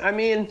is. I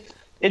mean,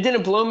 it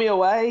didn't blow me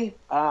away.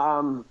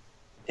 And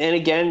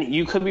again,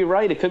 you could be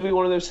right. It could be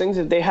one of those things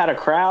if they had a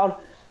crowd.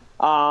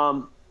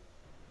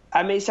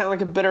 I may sound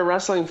like a bitter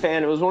wrestling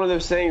fan. It was one of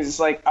those things. It's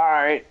like, all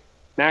right,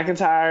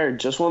 McIntyre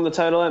just won the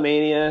title at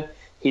Mania.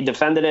 He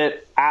defended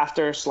it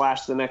after /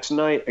 the next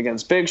night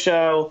against Big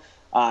Show.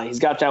 He's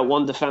got that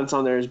one defense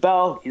under his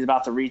belt. He's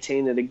about to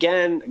retain it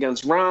again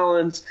against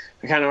Rollins.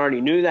 I kind of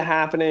already knew that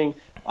happening.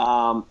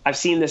 I've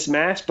seen this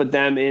match, but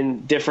them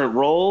in different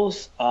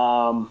roles.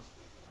 Rollins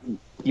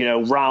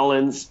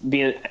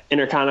being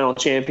Intercontinental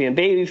Champion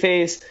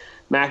babyface,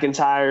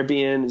 McIntyre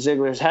being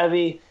Ziggler's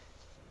heavy.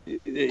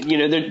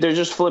 They're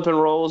just flipping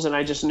roles, and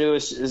I just knew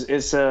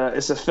it's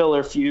a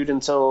filler feud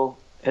until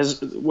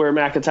where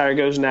McIntyre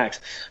goes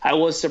next. I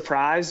was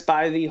surprised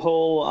by the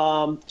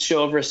whole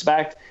show of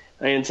respect.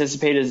 I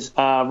anticipated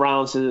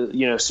Rollins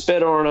to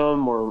spit on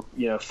him or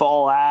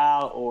fall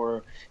out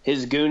or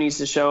his Goonies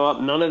to show up.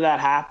 None of that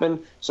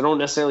happened, so I don't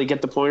necessarily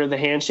get the point of the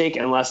handshake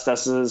unless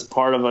this is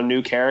part of a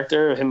new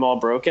character, him all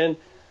broken.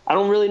 I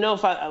don't really know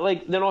if I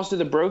like. Then also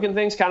the broken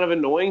thing's kind of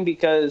annoying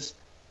because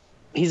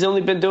he's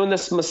only been doing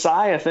this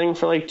Messiah thing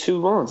for like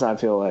 2 months, I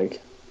feel like.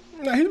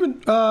 He's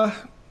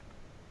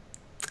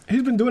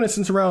been doing it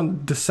since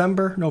around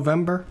December,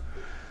 November.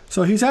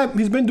 So he's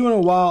been doing it a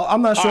while.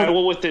 I'm not sure. All right,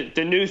 well, with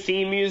the new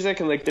theme music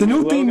and like the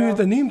new theme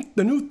music,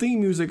 the new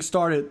theme music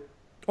started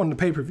on the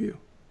pay-per-view.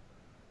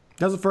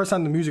 That was the first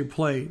time the music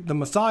played. The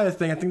Messiah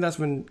thing, I think that's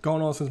been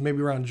going on since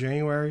maybe around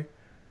January.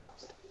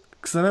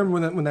 Because I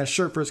remember when that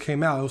shirt first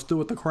came out, it was still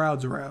with the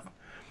crowds around.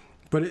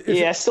 But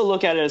I still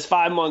look at it as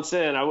 5 months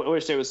in. I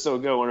wish they would still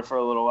go on it for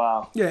a little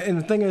while. Yeah, and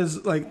the thing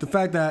is, like, the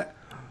fact that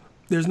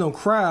there's no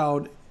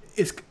crowd,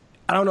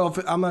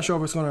 I'm not sure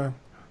if it's going to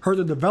hurt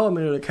the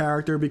development of the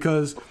character,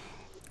 because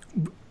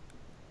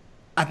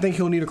I think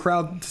he'll need a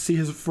crowd to see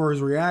for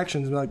his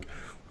reactions. Like,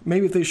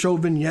 maybe if they show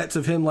vignettes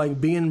of him, like,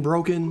 being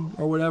broken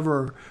or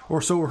whatever,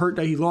 or so hurt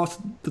that he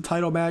lost the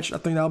title match, I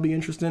think that'll be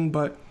interesting.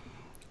 But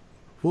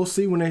we'll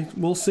see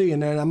we'll see.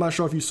 And then I'm not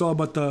sure if you saw,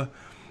 but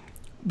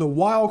the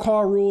wild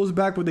card rules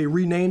back, but they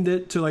renamed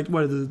it to, like,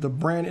 the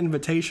Brand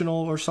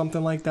Invitational or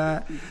something like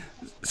that.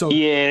 So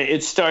yeah,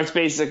 it starts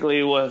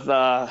basically with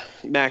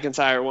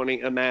McIntyre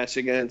winning a match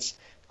against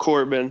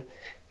Corbin.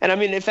 And I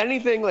mean, if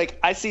anything, like,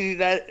 I see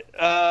that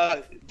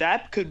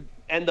that could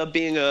end up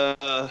being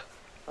a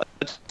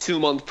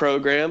 2-month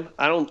program.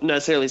 I don't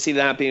necessarily see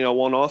that being a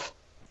one-off.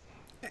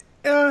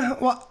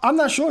 Well, I'm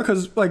not sure,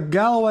 because, like,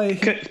 Galloway,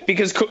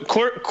 because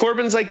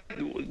Corbin's like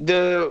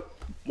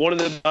one of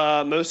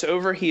the most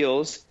over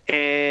heels,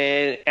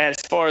 and as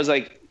far as,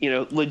 like,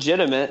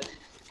 legitimate,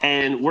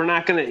 and we're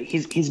not gonna.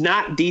 He's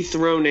not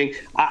dethroning.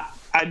 I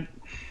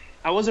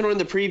wasn't on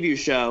the preview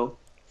show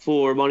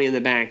for Money in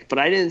the Bank, but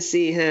I didn't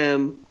see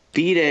him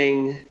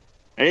beating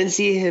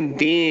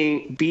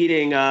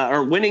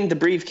or winning the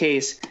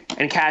briefcase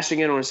and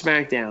cashing in on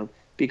SmackDown,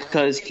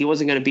 because he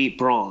wasn't going to beat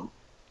Braun.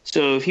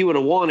 So if he would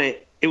have won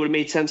it, it would have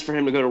made sense for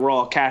him to go to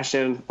Raw, cash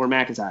in, or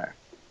McIntyre.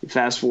 You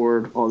fast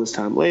forward all this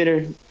time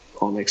later,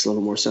 all makes a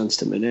little more sense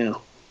to me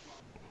now.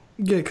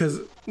 Yeah, because,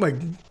 like,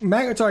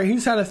 McIntyre,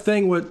 he's had a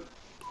thing with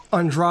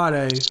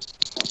Andrade,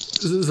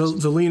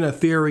 Zelina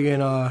Theory,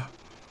 and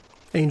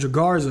Angel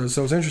Garza.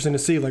 So it's interesting to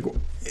see, like,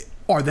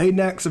 are they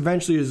next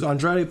eventually? Is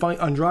Andrade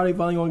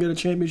finally going to get a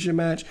championship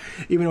match,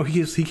 even though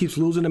he keeps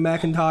losing to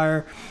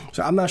McIntyre?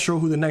 So I'm not sure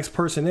who the next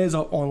person is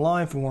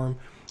online for him.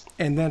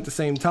 And then at the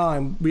same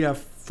time, we have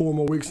 4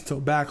 more weeks until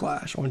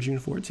Backlash on June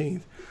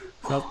 14th.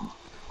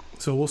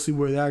 So we'll see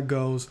where that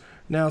goes.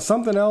 Now,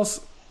 something else,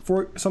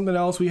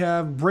 we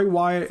have Bray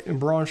Wyatt and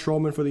Braun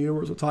Strowman for the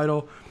Universal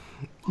title.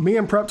 Me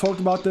and Prep talked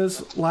about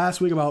this last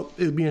week about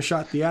it being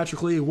shot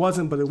theatrically. It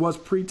wasn't, but it was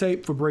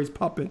pre-taped for Bray's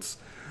Puppets.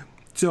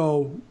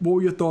 So, what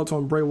were your thoughts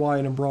on Bray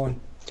Wyatt and Braun?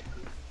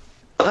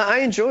 I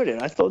enjoyed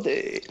it. I thought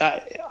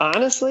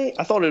honestly,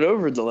 I thought it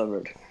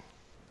over-delivered.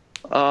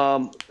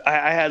 I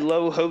had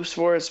low hopes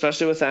for it,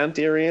 especially with the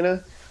empty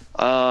arena.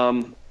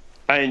 I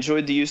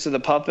enjoyed the use of the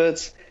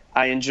puppets.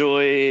 I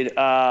enjoyed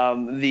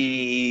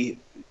the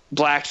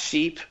black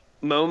sheep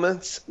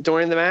moments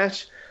during the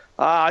match.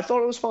 I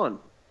thought it was fun.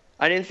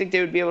 I didn't think they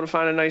would be able to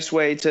find a nice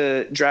way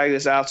to drag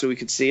this out so we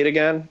could see it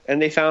again,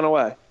 and they found a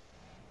way.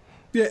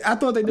 Yeah, I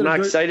thought they did. I'm not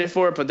excited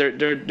for it, but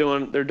they're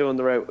doing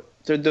the right.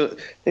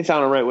 They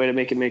found a right way to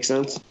make it make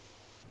sense.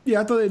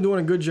 Yeah, I thought they were doing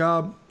a good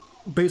job,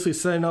 basically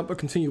setting up a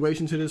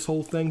continuation to this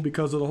whole thing,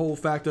 because of the whole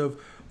fact of,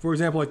 for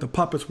example, like the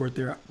puppets were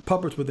there.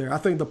 I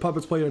think the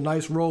puppets played a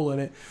nice role in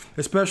it,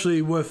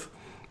 especially with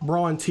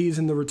Braun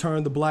teasing the return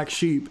of the Black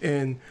Sheep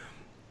and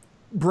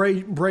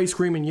Bray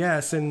screaming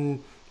yes,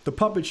 and the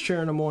puppets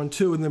cheering him on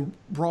too, and then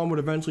Braun would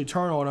eventually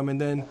turn on him,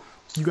 and then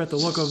you got the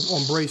look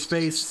on Bray's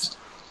face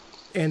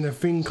and the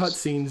Fiend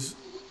cutscenes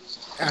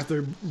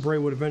after Bray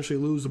would eventually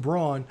lose to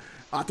Braun.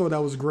 I thought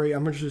that was great.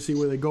 I'm interested to see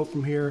where they go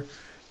from here,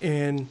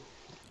 and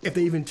if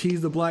they even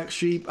tease the Black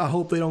Sheep, I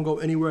hope they don't go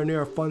anywhere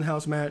near a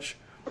Funhouse match,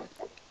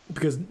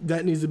 because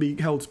that needs to be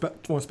held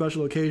on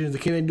special occasions.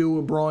 Can they do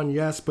it with Braun?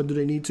 Yes, but do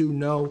they need to?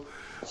 No.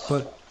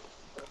 But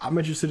I'm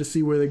interested to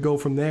see where they go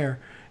from there.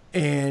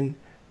 And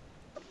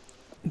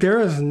there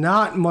is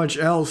not much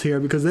else here,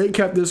 because they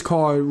kept this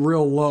card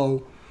real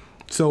low.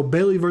 So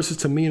Bayley versus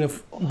Tamina,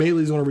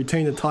 Bayley's going to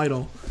retain the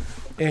title.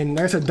 And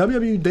like I said,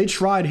 WWE, they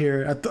tried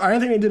here. I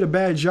didn't think they did a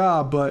bad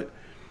job, but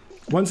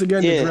once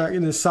again, they're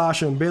dragging this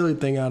Sasha and Bayley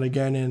thing out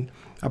again. And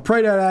I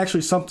pray that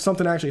actually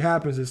something actually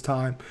happens this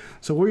time.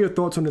 So what are your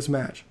thoughts on this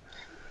match?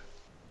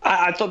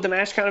 I thought the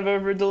match kind of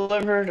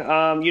over-delivered.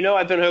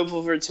 I've been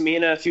hopeful for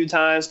Tamina a few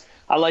times.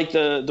 I like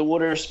the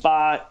water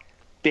spot.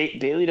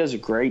 Bayley does a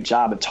great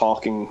job at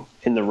talking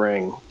in the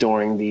ring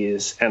during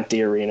these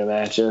empty arena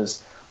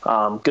matches.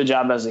 Good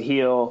job as a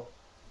heel.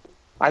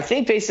 I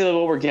think basically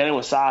what we're getting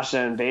with Sasha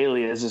and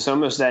Bayley is it's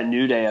almost that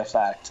New Day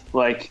effect.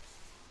 Like,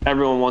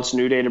 everyone wants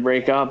New Day to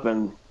break up,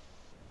 and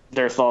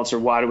their thoughts are,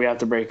 why do we have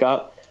to break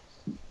up?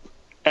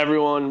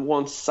 Everyone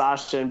wants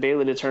Sasha and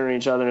Bayley to turn on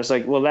each other, and it's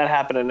like, well, that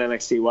happened in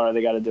NXT. Why do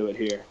they got to do it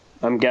here?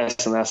 I'm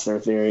guessing that's their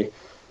theory.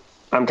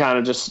 I'm kind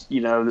of just,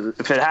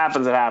 if it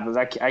happens, it happens.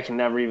 I can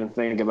never even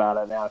think about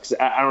it now, because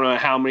I don't know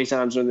how many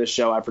times in this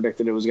show I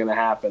predicted it was going to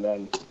happen,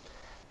 and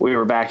we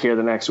were back here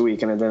the next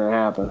week, and it didn't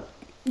happen.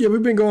 Yeah,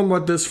 we've been going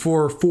about this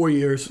for 4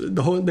 years,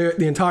 the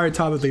entire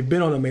time that they've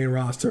been on the main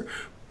roster.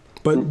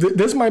 But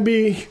this might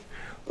be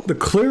the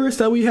clearest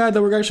that we had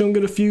that we're actually going to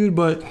get a feud.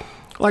 But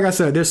like I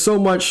said, there's so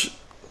much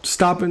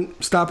stop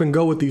and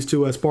go with these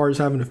two as far as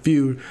having a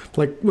feud.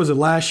 Like, was it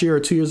last year or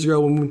 2 years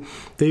ago when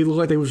they looked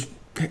like they was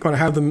going to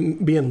have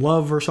them be in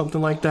love or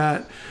something like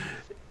that?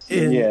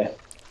 And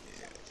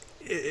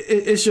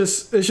it's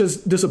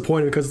just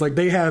disappointing because like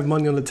they have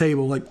money on the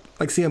table. Like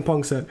CM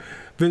Punk said,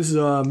 Vince is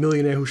a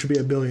millionaire who should be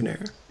a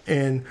billionaire,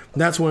 and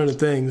that's one of the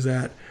things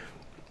that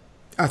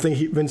I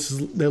think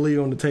they're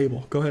leaving on the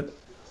table. Go ahead.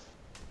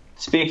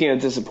 Speaking of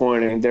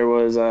disappointing, there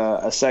was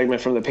a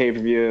segment from the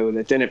pay-per-view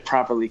that didn't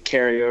properly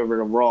carry over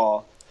to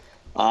Raw.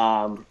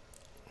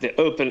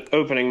 The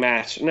opening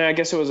match. No, I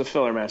guess it was a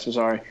filler match. I'm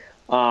sorry.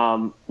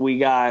 We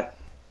got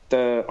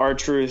the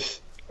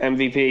R-Truth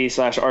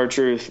MVP /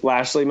 R-Truth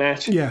Lashley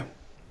match. Yeah.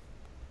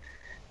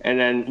 And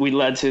then we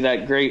led to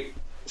that great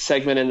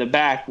segment in the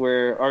back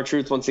where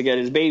R-Truth wants to get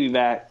his baby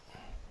back.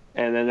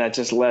 And then that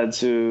just led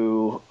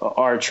to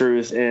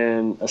R-Truth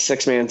in a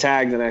 6-man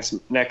tag the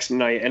next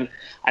night. And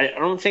I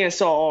don't think I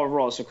saw all of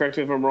Raw, so correct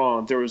me if I'm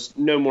wrong. There was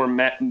no more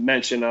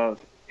mention of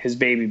his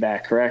baby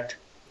back, correct?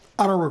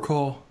 I don't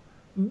recall.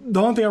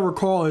 The only thing I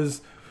recall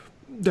is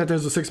that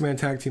there's a 6-man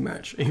tag team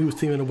match, and he was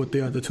teaming up with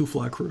the Two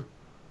Fly Crew.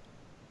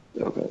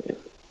 Okay.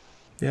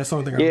 Yeah, that's the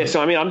only thing I remember.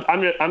 So I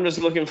mean, I'm just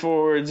looking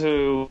forward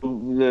to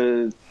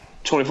the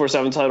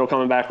 24/7 title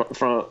coming back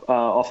from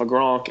off of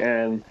Gronk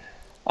and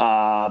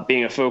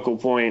being a focal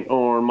point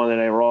on Monday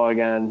Night Raw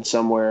again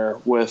somewhere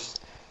with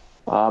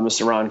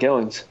Mr. Ron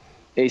Killings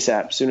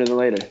ASAP, sooner than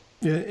later.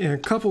 Yeah, and a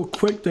couple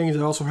quick things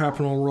that also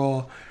happened on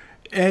Raw.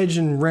 Edge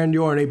and Randy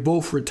Orton, they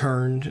both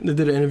returned. They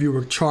did an interview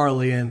with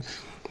Charlie, and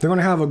they're going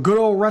to have a good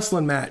old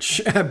wrestling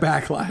match at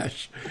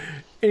Backlash.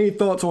 Any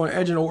thoughts on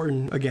Edge and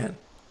Orton again?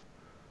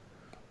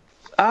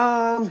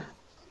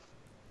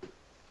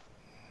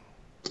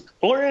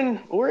 Orton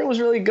was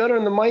really good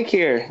on the mic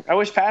here. I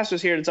wish Pass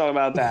was here to talk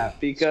about that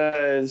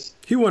because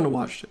he wouldn't have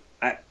watched it.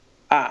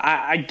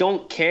 I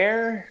don't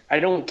care. I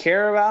don't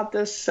care about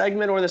this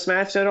segment or this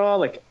match at all.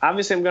 Like,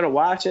 obviously, I'm going to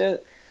watch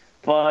it,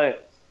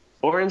 but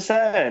Orton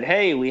said,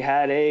 "Hey, we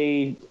had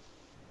a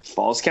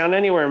Falls Count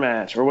Anywhere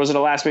match, or was it a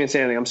Last Man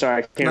Standing? I'm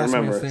sorry, I can't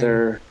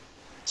remember.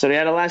 So they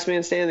had a Last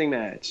Man Standing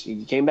match.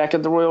 He came back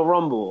at the Royal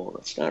Rumble.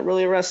 It's not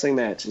really a wrestling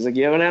match. He's like,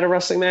 you haven't had a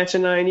wrestling match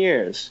in 9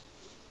 years."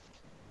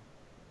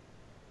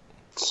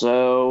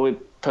 So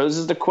it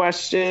poses the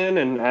question,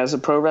 and as a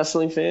pro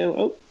wrestling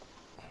fan,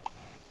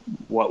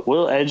 what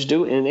will Edge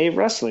do in a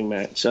wrestling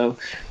match? So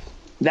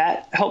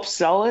that helps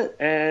sell it,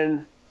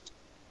 and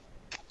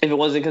if it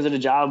wasn't because of the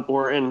job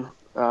Orton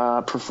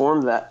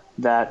performed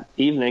that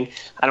evening,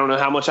 I don't know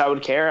how much I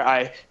would care.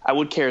 I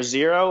would care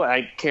 0.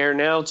 I care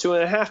now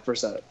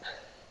 2.5%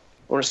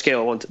 on a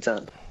scale of 1 to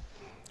 10.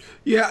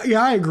 Yeah,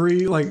 I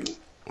agree. Like,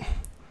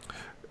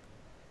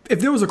 if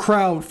there was a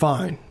crowd,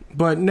 fine.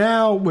 But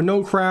now, with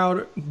no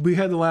crowd, we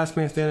had the Last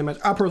Man Standing match.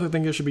 I personally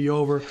think it should be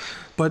over.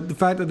 But the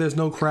fact that there's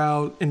no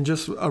crowd in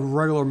just a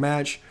regular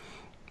match,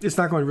 it's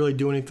not going to really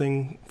do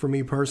anything for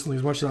me personally,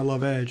 as much as I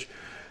love Edge.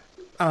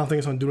 I don't think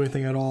it's going to do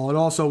anything at all. And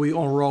also,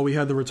 on Raw, we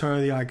had the return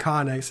of the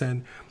Iconics,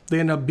 and they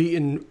end up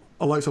beating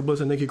Alexa Bliss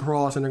and Nikki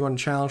Cross, and they're going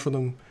to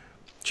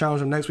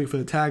challenge them next week for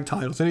the tag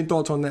titles. Any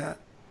thoughts on that?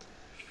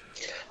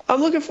 I'm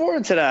looking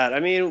forward to that.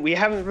 I mean, we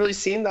haven't really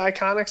seen the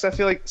Iconics, I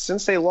feel like,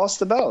 since they lost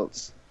the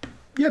belts.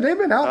 Yeah, they've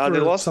been out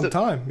for some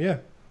time, yeah.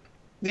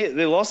 Yeah,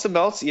 they lost the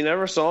belts. You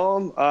never saw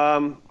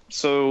them.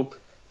 So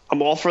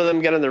I'm all for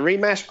them getting the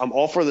rematch. I'm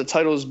all for the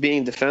titles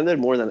being defended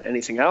more than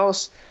anything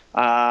else.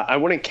 I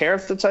wouldn't care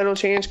if the title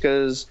changed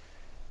because,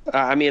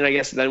 I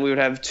guess then we would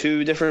have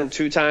 2 different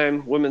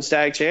 2-time women's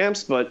tag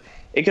champs, but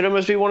it could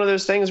almost be one of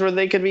those things where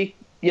they could be,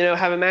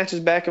 having matches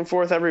back and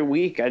forth every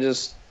week.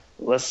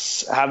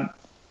 Let's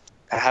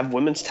have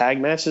women's tag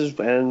matches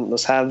and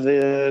let's have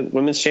the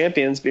women's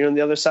champions be on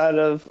the other side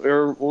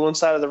or one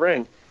side of the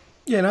ring.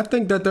 Yeah, and I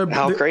think that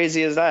how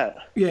crazy is that?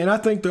 Yeah, and I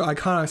think the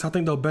Iconics,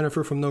 they'll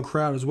benefit from no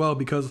crowd as well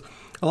because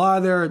a lot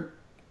of their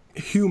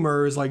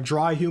humor is like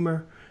dry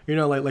humor.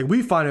 Like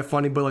we find it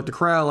funny, but like the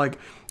crowd, like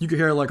you could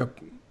hear like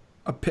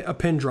a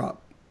pin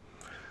drop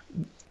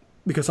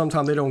because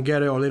sometimes they don't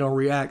get it or they don't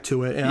react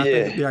to it. And I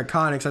think the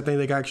Iconics,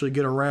 they can actually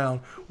get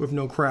around with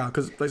no crowd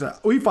because like I said,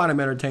 we find them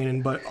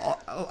entertaining, but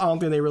I don't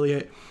think they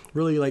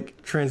really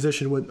like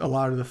transition with a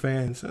lot of the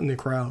fans and the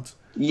crowds.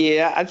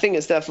 Yeah, I think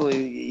it's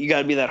definitely you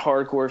got to be that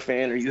hardcore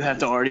fan, or you have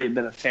to already have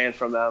been a fan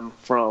from them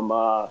from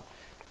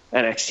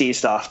NXT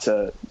stuff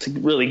to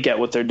really get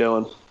what they're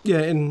doing.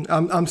 Yeah, and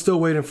I'm still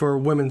waiting for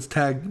women's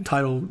tag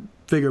title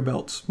figure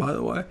belts, by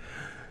the way.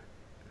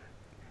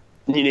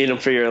 You need them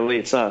for your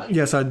elites, huh?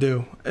 Yes, I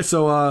do.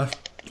 So,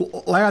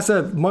 like I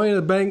said, Money in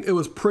the Bank, it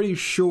was pretty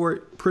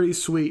short, pretty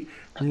sweet.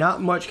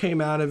 Not much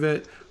came out of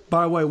it.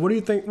 By the way, what do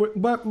you think?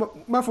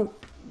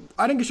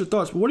 I didn't get your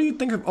thoughts. But what do you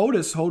think of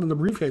Otis holding the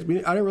briefcase? I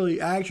didn't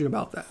really ask you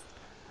about that.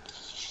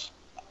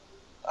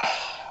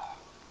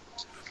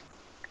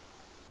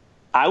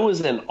 I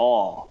was in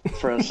awe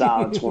for a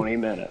solid 20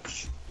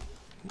 minutes.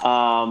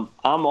 I'm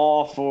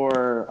all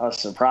for a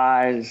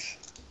surprise.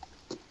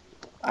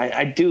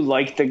 I do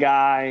like the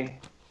guy.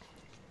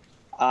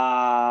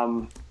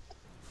 I'll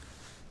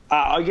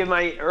give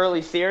my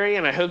early theory,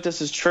 and I hope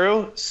this is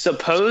true.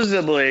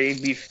 Supposedly,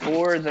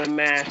 before the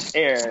match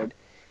aired,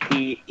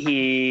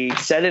 he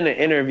said in an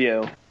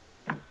interview,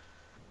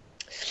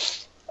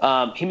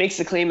 he makes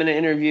the claim in an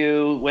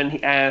interview when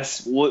he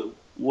asked,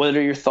 what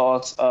are your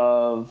thoughts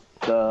of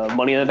the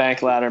Money in the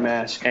Bank ladder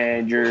match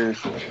and your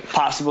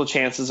possible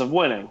chances of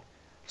winning?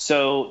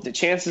 So the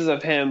chances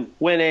of him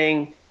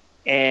winning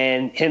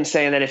and him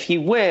saying that if he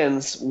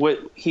wins, what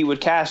he would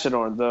cash it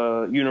on,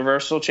 the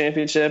Universal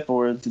Championship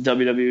or the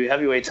WWE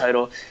Heavyweight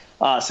title.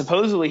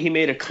 Supposedly he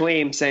made a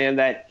claim saying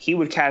that he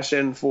would cash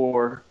in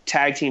for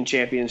tag team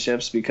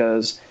championships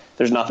because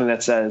there's nothing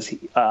that says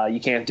you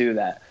can't do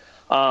that.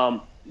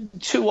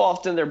 Too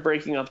often they're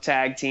breaking up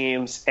tag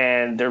teams,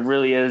 and there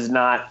really is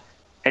not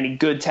any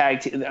good tag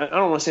team. I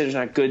don't want to say there's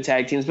not good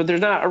tag teams, but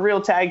there's not a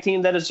real tag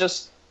team that is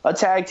just a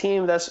tag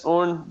team that's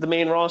on the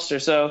main roster.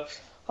 So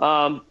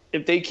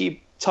if they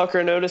keep Tucker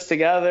and Otis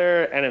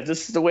together, and if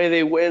this is the way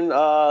they win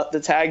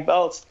the tag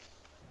belts,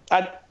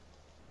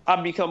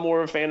 I'd become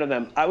more of a fan of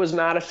them. I was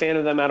not a fan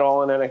of them at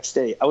all in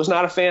NXT. I was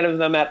not a fan of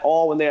them at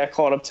all when they got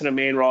called up to the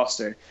main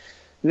roster.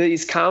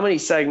 These comedy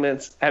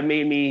segments have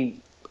made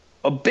me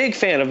a big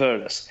fan of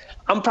Otis.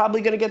 I'm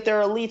probably going to get their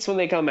elites when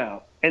they come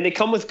out. And they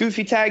come with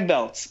goofy tag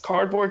belts,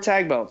 cardboard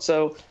tag belts.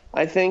 So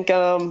I think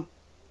a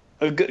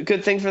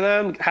good thing for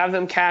them, have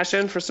them cash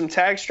in for some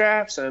tag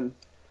straps, and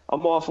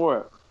I'm all for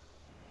it.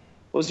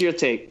 What's your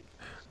take?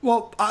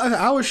 Well,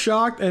 I was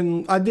shocked,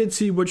 and I did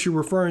see what you're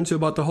referring to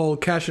about the whole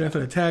cashing in for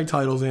the tag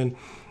titles. And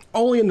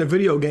only in the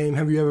video game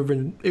have you ever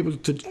been able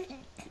to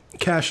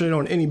cash in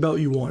on any belt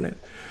you wanted.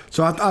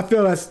 So I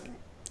feel that's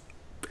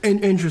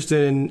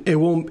interested, and it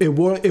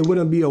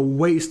wouldn't be a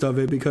waste of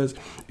it because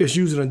it's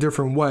used in a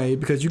different way,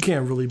 because you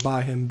can't really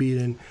buy him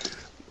beating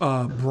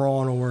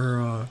Braun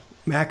or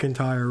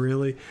McIntyre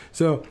really.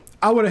 So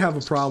I wouldn't have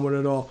a problem with it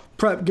at all.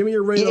 Prep, give me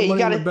your rating on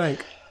Money in the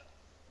Bank.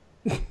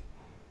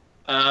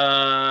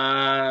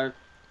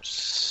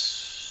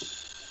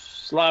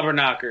 Slobber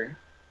knocker.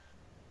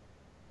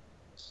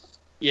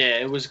 Yeah,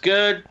 it was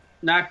good,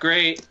 not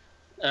great.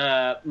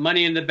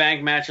 Money in the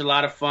Bank match, a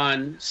lot of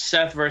fun.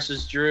 Seth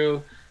versus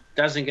Drew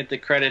doesn't get the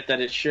credit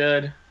that it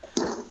should.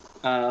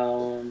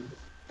 Yeah,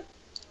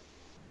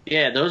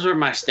 those were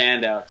my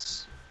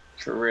standouts,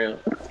 for real.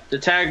 The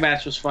tag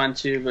match was fun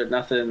too, but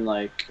nothing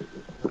like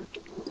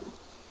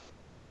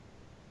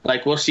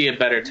we'll see a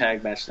better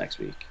tag match next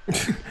week.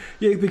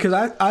 Yeah, because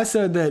I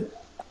said that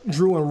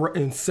Drew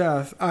and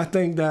Seth, I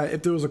think that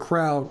if there was a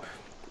crowd,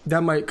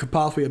 that could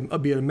possibly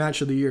be a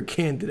match of the year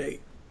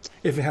candidate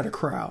if it had a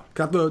crowd.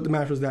 'Cause I thought the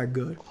match was that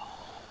good.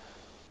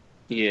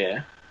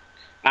 Yeah.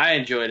 I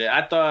enjoyed it.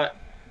 I thought,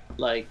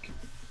 I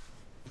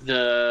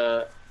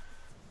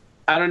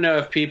don't know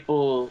if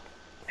people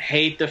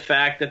hate the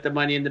fact that the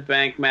Money in the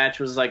Bank match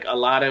was, a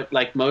lot of,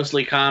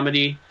 mostly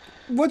comedy.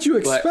 What you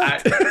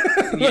expect?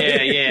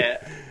 Yeah.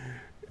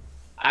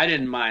 I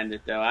didn't mind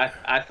it, though.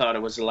 I thought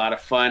it was a lot of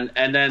fun.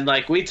 And then,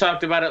 we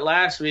talked about it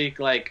last week,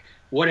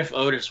 what if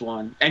Otis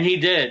won? And he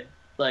did.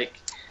 The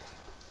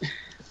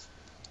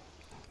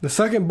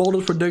second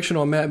boldest prediction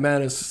on Matt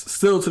Madness,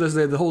 still to this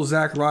day, the whole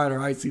Zack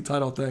Ryder IC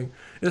title thing,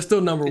 it's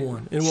still number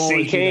one. It will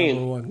always be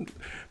number one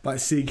by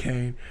C.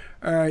 Kane.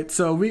 All right,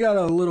 so we got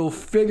a little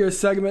figure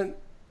segment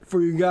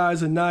for you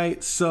guys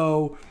tonight.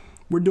 So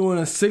we're doing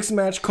a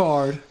 6-match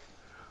card.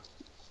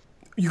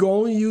 You can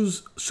only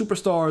use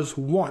superstars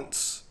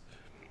once,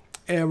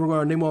 and we're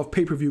going to name off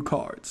pay-per-view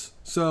cards.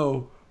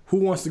 So who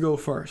wants to go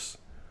first?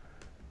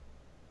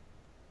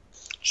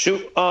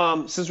 Shoot,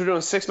 since we're doing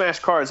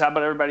 6-match cards, how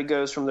about everybody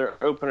goes from their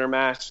opener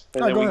match,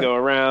 and then we go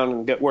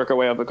around and work our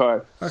way up the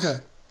card. Okay.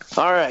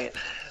 All right.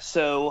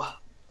 So,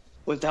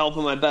 with the help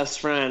of my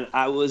best friend,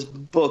 I was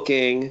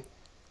booking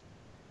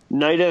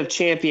Night of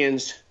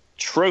Champions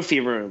Trophy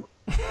Room.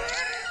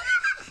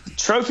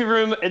 Trophy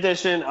Room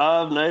edition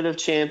of Night of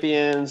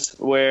Champions,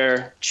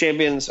 where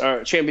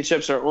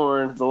championships are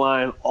on the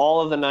line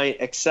all of the night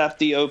except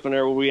the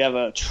opener, where we have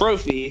a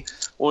trophy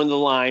on the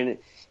line.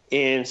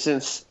 And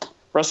since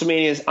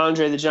WrestleMania's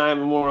Andre the Giant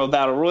Memorial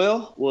Battle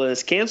Royal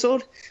was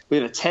canceled, we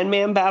have a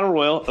 10-man Battle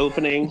Royal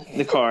opening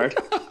the card.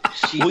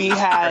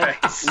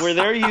 Where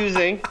they're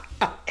using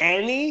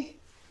any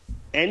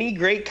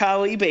Great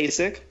Khali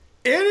Basic,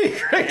 the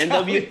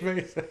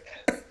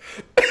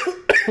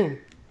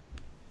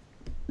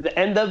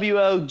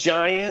NWO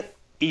Giant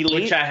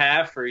Elite, which I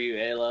have for you,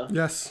 Alo.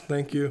 Yes,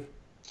 thank you.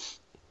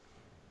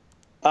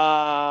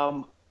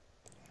 The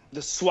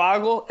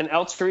Swoggle and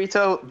El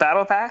Torito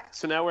Battle Pack.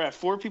 So now we're at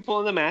 4 people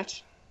in the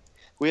match.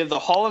 We have the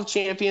Hall of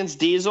Champions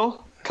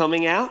Diesel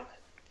coming out.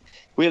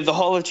 We have the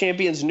Hall of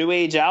Champions New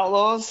Age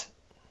Outlaws,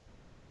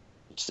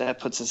 which that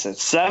puts us at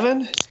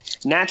 7.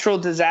 Natural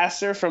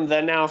Disaster from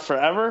Then Now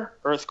Forever,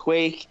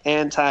 Earthquake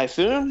and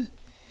Typhoon.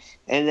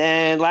 And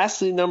then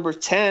lastly, number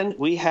 10,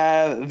 we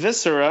have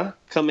Viscera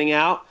coming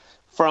out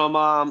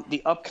from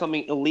the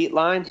upcoming Elite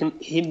line.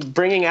 Him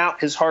bringing out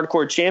his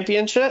Hardcore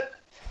Championship.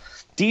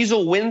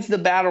 Diesel wins the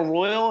Battle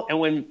Royal, and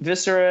when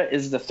Viscera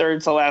is the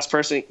third to last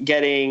person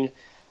getting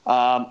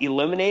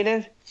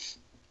eliminated,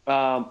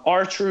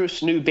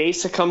 R-Truth's New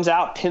Basic comes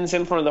out, pins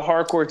him for the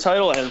Hardcore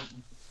title, and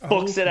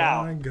books it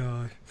out. Oh, my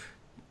God.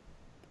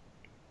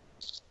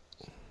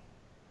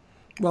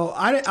 Well,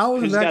 I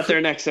wasn't Who's got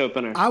their next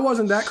opener? I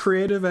wasn't that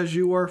creative as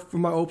you were for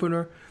my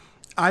opener.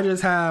 I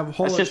just have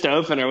That's just the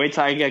opener. Wait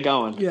till I get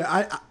going.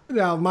 Yeah,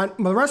 now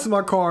the rest of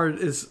my card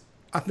is,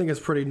 I think it's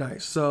pretty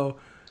nice. So,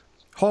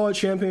 Hall of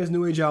Champions,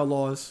 New Age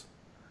Outlaws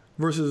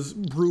versus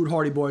Brood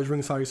Hardy Boys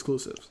Ringside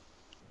Exclusives.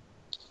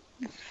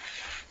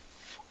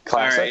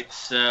 Classic. All right,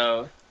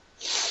 so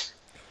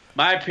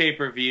my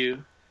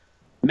pay-per-view,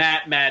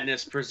 Matt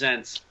Madness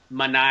presents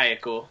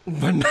Maniacal.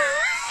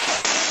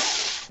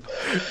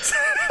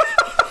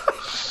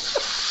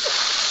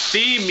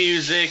 Theme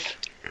music,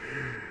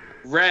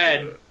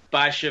 Red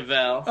by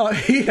Chevelle. Oh,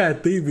 he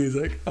had theme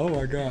music. Oh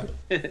my god.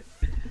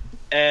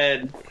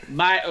 And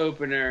my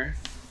opener,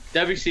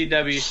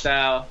 WCW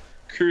style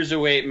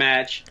cruiserweight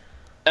match,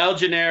 El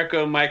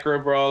Generico Micro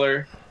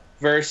Brawler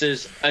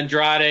versus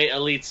Andrade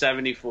Elite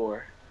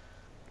 74.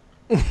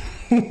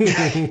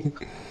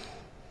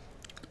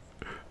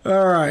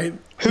 All right.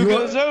 Who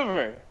goes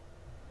over?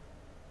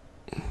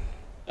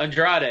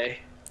 Andrade.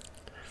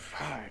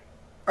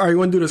 All right, you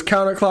want to do this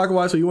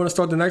counterclockwise, so you want to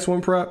start the next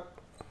one, Prep?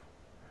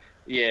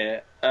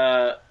 Yeah.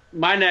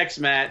 My next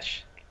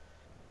match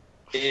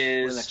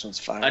is next one's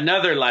fine.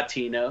 another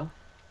Latino.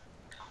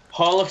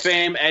 Hall of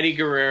Fame Eddie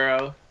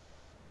Guerrero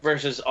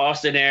versus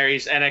Austin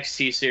Aries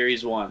NXT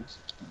Series 1.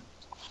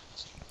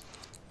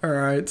 All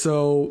right,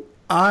 so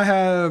I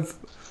have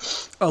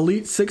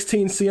Elite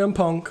 16 CM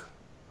Punk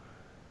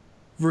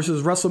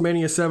versus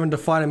WrestleMania 7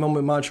 Defining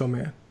Moment Macho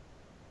Man.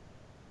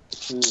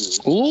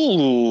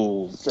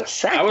 Ooh, the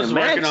second I was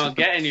match. working on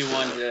getting you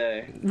one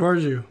today,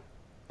 Where'd you?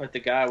 but the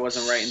guy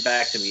wasn't writing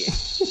back to me.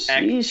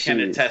 X can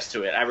attest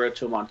to it. I wrote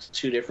to him on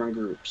 2 different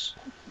groups.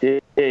 Yeah,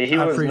 he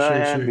I was not appreciate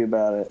happy you.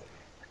 about it.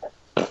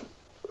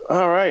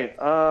 All right.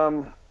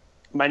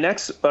 My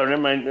next. Oh,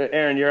 never mind.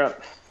 Aaron, you're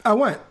up. I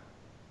went.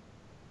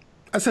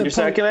 I said Your Punk.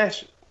 second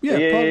match. Yeah,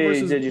 Punk you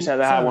versus did. You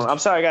said I had one. I'm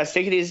sorry, guys.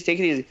 Take it easy. Take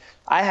it easy.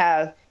 I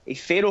have a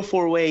fatal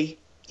 4-way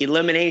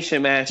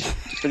elimination match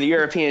for the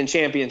European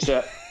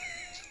Championship.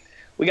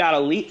 We got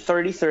Elite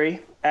 33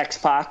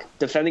 X-Pac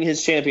defending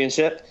his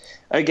championship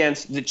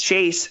against the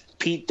Chase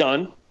Pete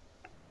Dunne,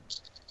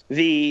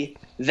 the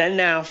then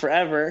now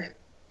forever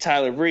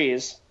Tyler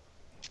Breeze,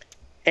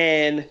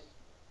 and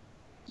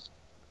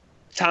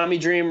Tommy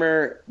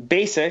Dreamer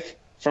Basic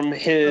from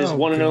his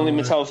one and only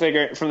God. Mattel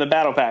figure from the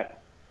Battle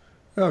Pack.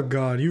 Oh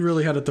God, you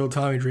really had to throw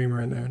Tommy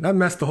Dreamer in there. That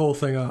messed the whole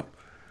thing up.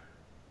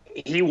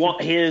 He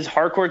won his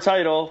hardcore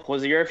title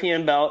was a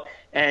European belt,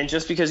 and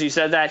just because you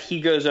said that, he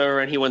goes over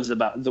and he wins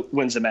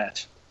wins the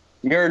match.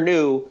 Your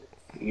new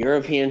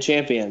European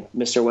champion,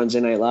 Mr. Wednesday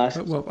Night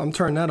Live. Well, I'm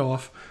turning that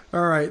off.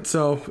 All right,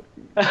 so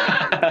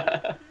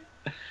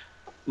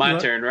My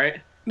What? turn,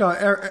 right? no,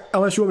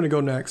 unless you want me to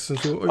go next.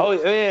 Since Oh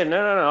yeah, no.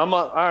 I'm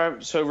up. All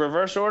right, so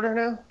reverse order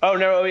now. Oh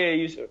no, oh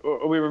yeah,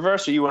 are we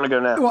reverse or you want to go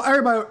now? well,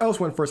 everybody else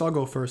went first. I'll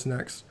go first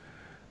next.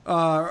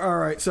 All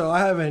right, so I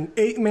have an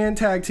 8-man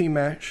tag team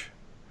match.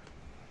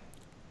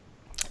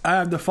 I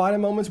have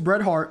Defining Moments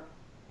Bret Hart,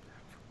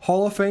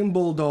 Hall of Fame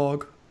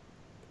Bulldog,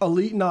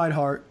 Elite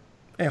Neidhart,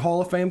 and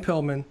Hall of Fame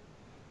Pillman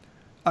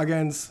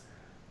against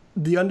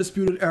the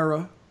Undisputed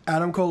Era,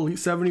 Adam Cole Elite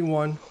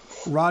 71,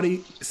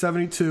 Roddy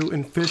 72,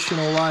 and Fish and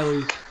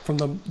O'Reilly from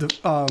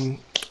the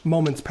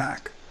Moments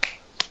pack.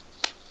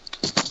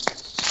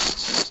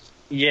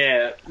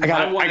 Yeah. I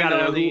got to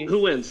know only-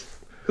 who wins.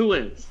 Who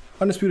wins?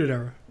 Undisputed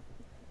Era.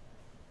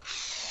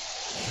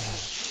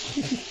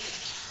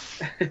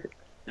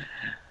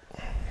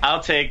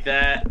 I'll take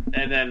that,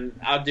 and then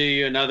I'll do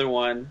you another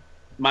one.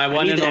 My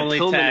one and only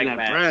tag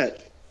match.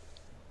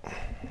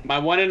 My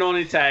one and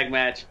only tag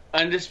match,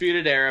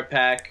 Undisputed Era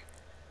pack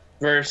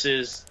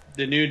versus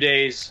the New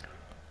Day's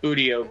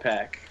Udio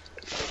pack.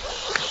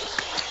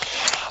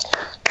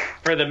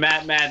 For the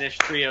Matt Madness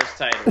Trios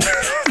title.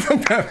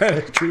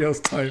 Trios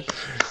type.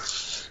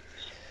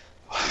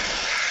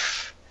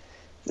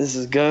 This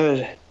is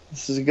good.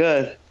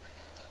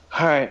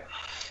 All right.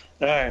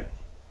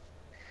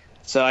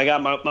 So I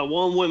got my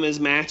one women's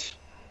match.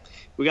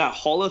 We got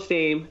Hall of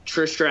Fame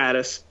Trish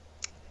Stratus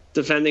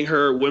defending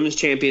her women's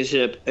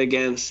championship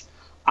against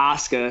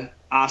Asuka.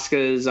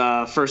 Asuka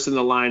is first in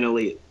the line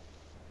elite.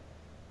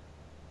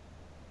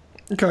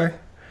 Okay.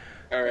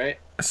 All right.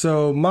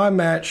 So my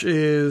match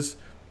is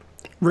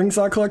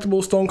Ringside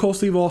Collectibles Stone Cold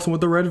Steve Austin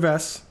with the red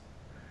vest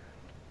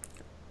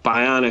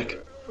Bionic.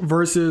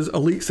 versus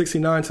Elite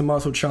 69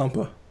 Tommaso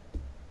Ciampa.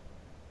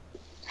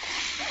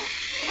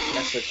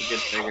 That's such a good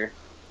figure.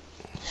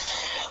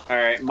 All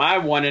right, my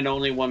one and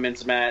only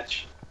women's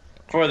match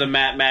for the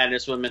Matt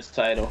Madness women's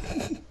title.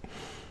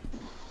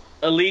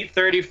 Elite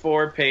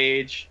 34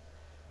 Paige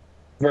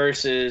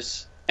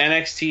versus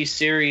NXT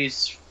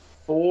Series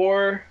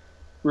 4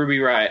 Ruby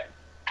Riott.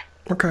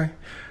 Okay.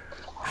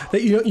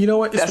 You know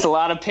what? That's a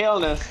lot of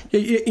paleness.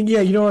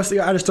 Yeah, you know what?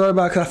 I just thought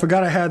about it because I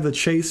forgot I had the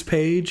Chase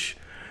page,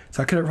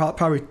 so I could have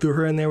probably threw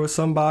her in there with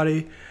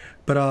somebody.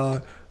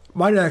 But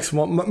my next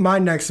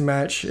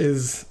match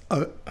is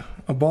a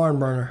barn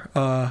burner.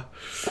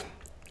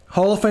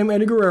 Hall of Fame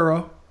Eddie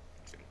Guerrero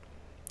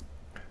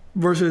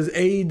versus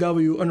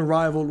AEW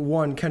Unrivaled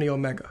 1 Kenny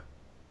Omega.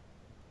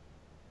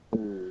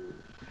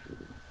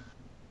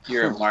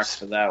 You're a mark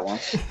for that one.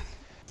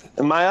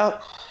 Am I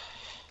up?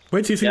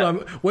 Wait till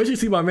you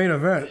see my main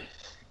event.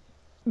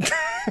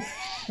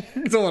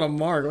 It's on a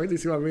mark. Wait till you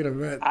see my main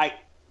event. I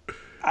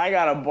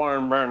got a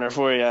barn burner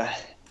for you.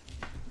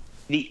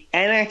 The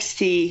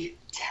NXT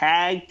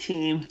Tag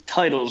Team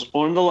titles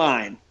on the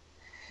line.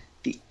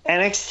 The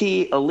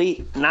NXT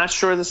Elite, not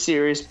sure of the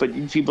series, but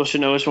you people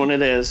should know which one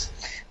it is.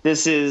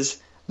 This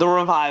is the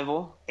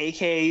Revival,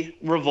 a.k.a.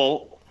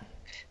 Revolt,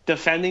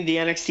 defending the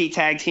NXT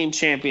Tag Team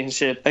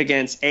Championship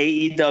against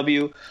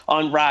AEW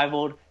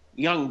Unrivaled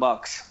Young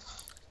Bucks.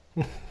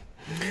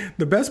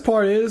 The best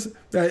part is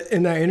that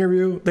in that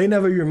interview, they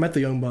never even met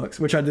the Young Bucks,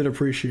 which I did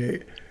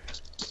appreciate.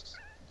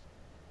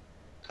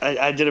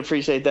 I did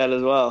appreciate that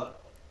as well.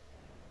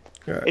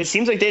 Right. It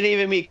seems like they didn't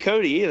even meet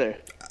Cody either.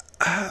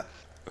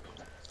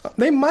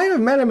 They might have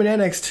met him in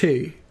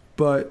NXT,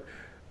 but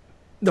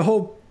the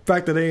whole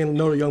fact that they didn't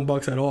know the Young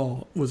Bucks at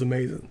all was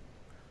amazing.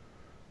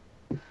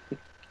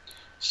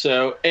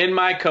 So, in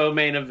my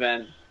co-main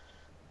event,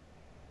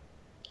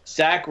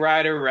 Zack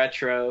Ryder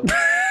Retro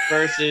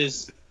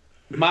versus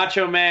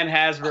Macho Man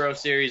Hasbro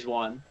Series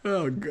 1.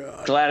 Oh,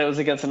 God. Glad it was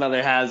against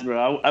another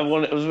Hasbro. I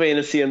was waiting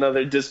to see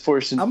another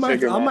disproportionate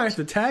figure I match. might have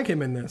to tag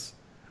him in this.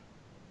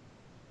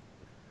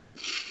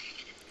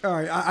 All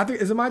right, I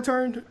think, is it my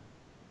turn?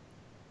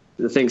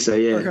 I think so,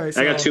 yeah. Okay,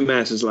 I got 2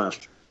 matches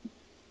left.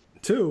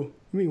 2? You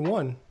mean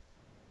 1?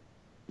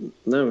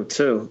 No,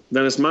 2.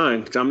 Then it's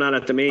mine, because I'm not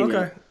at the main Okay.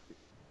 yet.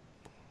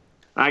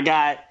 I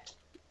got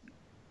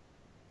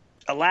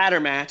a ladder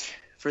match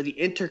for the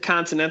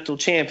Intercontinental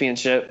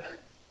Championship.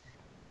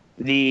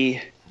 The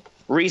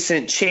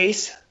recent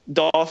chase,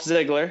 Dolph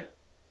Ziggler,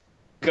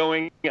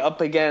 going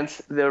up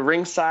against the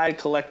Ringside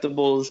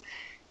Collectibles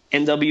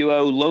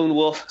NWO Lone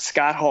Wolf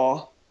Scott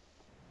Hall,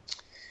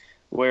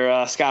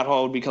 where Scott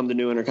Hall would become the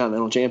new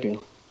Intercontinental Champion.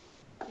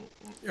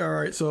 All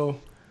right, so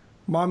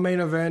my main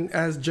event,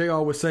 as JR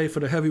would say, for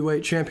the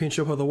heavyweight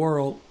championship of the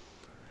world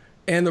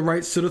and the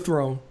rights to the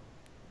throne.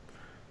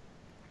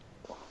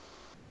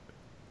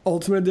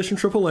 Ultimate Edition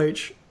Triple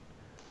H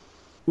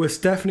with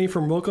Stephanie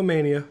from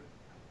Wilkamania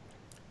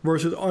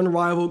versus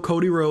Unrivaled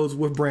Cody Rhodes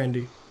with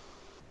Brandy.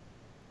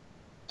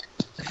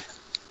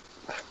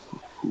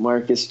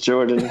 Marcus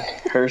Jordan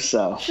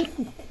herself.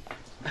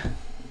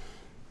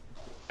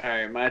 All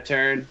right, my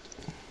turn.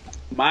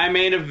 My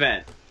main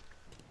event.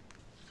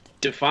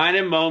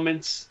 Defining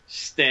Moments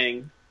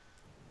Sting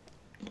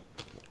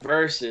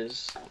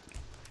versus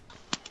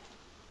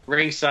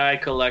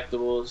Ringside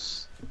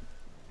Collectibles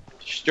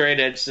Straight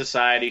Edge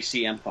Society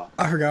CM Punk.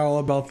 I forgot all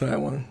about that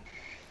one.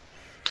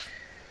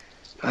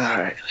 All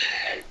right.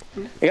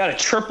 I got a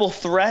triple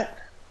threat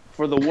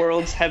for the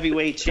World's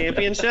Heavyweight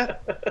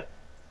Championship.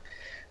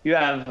 You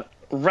have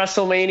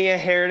WrestleMania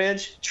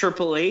Heritage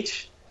Triple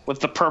H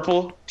with the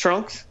purple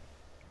trunks.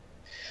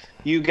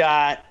 You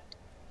got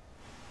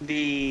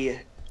the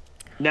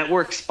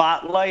Network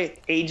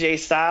Spotlight AJ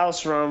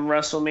Styles from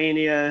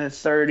WrestleMania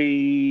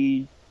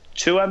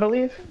 32, I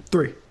believe.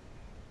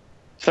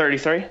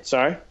 33,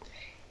 sorry.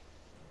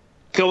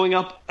 Going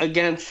up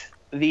against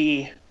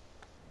the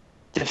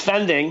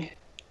defending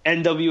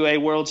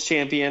NWA World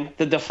Champion,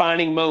 the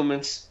Defining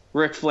Moments,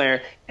 Ric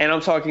Flair, and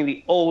I'm talking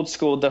the old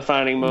school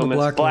Defining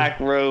Moments, black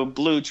robe,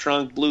 blue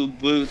trunk, blue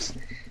boots.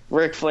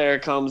 Ric Flair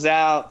comes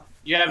out.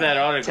 You have that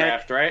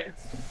autographed, right?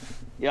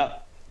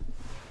 Yep.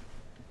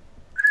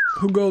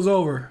 Who goes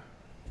over?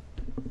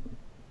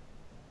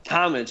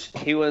 Homage.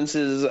 He wins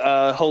his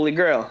Holy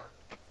Grail.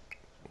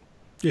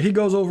 Yeah, he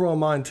goes over on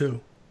mine too.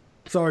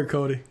 Sorry,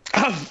 Cody.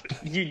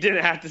 You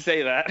didn't have to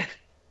say that.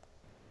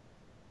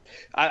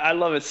 I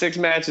love it. 6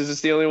 matches.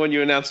 It's the only one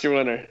you announced your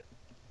winner.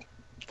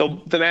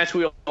 The match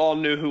we all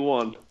knew who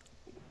won.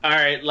 All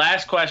right,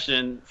 last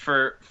question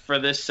for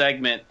this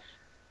segment.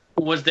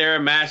 Was there a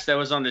match that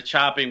was on the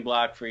chopping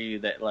block for you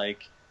that,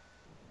 like,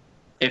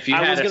 if you I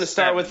had was going to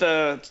start with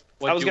I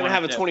was going to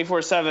have a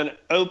 24/7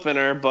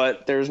 opener,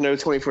 but there's no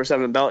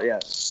 24/7 belt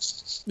yet.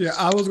 Yeah,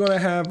 I was going to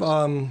have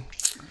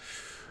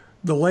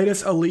the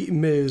latest Elite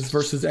Miz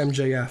versus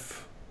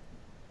MJF.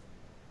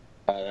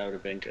 That would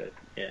have been good.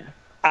 Yeah.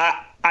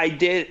 I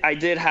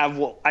did have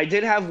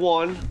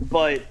one,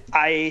 but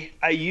I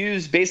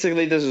used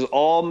basically this is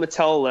all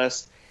Mattel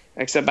list,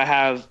 except I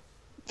have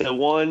the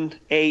one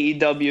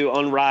AEW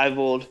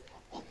Unrivaled,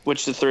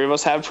 which the 3 of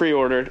us have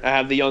pre-ordered. I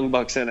have the Young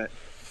Bucks in it.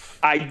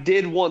 I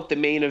did want the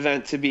main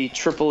event to be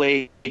Triple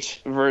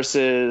H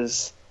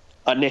versus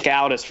Nick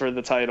Aldis for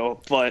the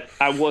title, but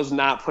I was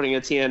not putting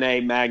a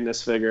TNA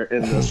Magnus figure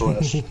in this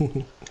list.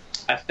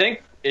 I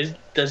think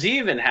does he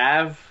even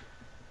have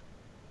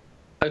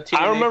a TNA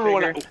I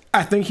remember figure?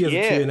 I think he has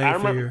a TNA I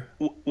remember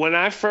figure. when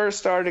I first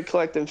started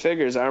collecting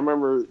figures. I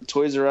remember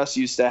Toys R Us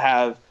used to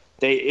have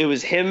it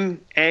was him,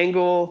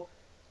 Angle,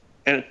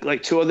 and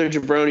like 2 other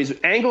jabronis.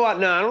 Angle,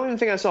 no, I don't even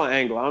think I saw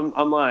Angle.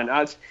 I'm lying.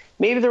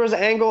 Maybe there was an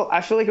Angle.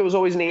 I feel like it was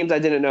always names I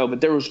didn't know, but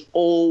there was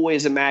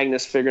always a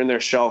Magnus figure in their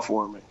shelf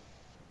warming.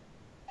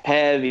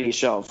 Heavy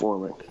shelf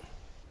warming.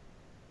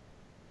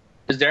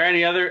 Is there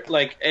any other,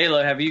 like,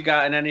 Ayla, have you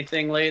gotten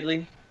anything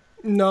lately?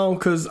 No,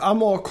 because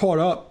I'm all caught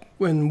up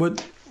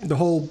with the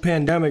whole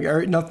pandemic,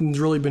 nothing's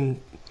really been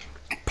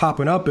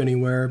popping up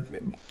anywhere.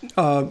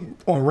 On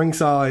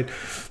Ringside,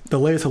 the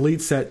latest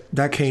Elite set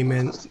that came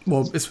in.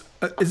 Well, it's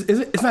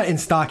not in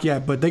stock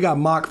yet, but they got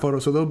mock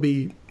photos, so they'll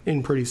be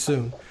in pretty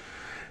soon.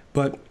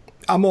 But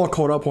I'm all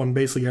caught up on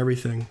basically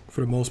everything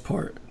for the most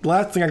part. The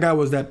last thing I got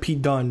was that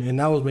Pete Dunne, and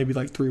that was maybe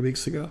like 3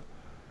 weeks ago.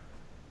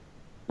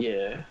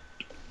 Yeah.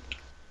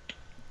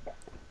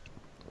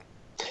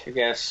 I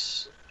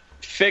guess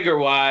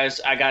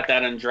figure-wise, I got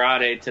that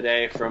Andrade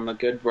today from a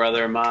good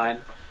brother of mine.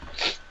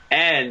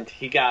 And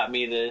he got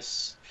me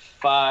this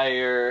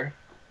fire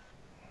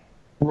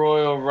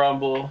Royal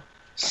Rumble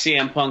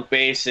CM Punk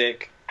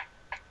basic.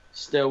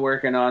 Still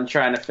working on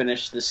trying to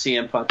finish the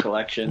CM Punk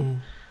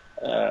collection.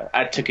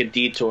 I took a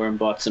detour and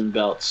bought some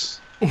belts.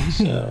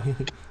 So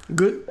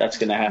good. That's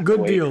going to happen.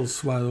 Good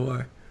deals, by the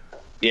way.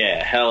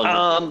 Yeah, hell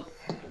of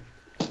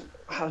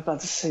I was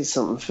about to say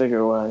something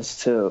figure-wise,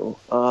 too.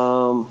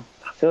 I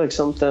feel like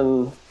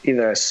something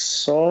either I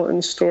saw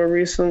in store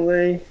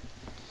recently.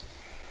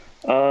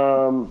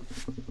 What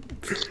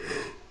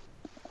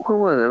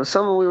was it? It was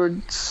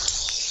something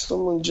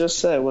someone just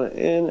said.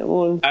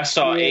 I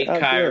saw 8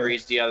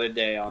 Kyries the other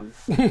day on.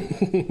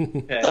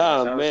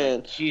 Oh, man.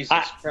 Like, Jesus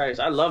Christ.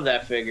 I love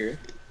that figure.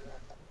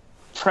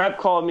 Prep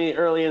called me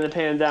early in the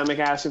pandemic,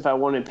 asked if I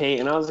wanted paint,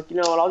 and I was like, you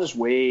know what, I'll just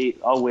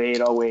wait. I'll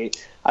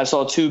wait. I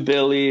saw 2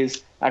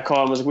 Billies. I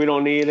called him, I was like, we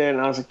don't need it. And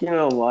I was like, you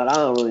know what, I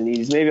don't really need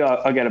these. Maybe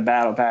I'll get a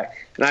battle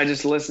pack. And I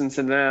just listened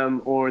to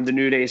them or the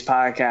New Days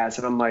podcast,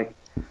 and I'm like,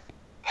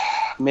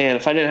 man,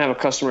 if I didn't have a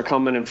customer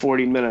coming in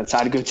 40 minutes,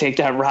 I'd go take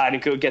that ride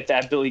and go get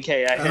that Billy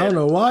Kay. I don't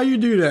know why you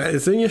do that.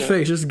 It's in your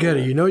face. Just get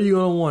it. You know you're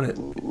going to want it.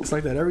 It's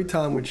like that every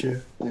time with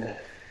you. Yeah.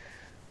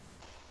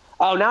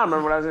 Oh, now I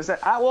remember what I was going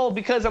to say. Well,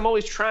 because I'm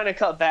always trying to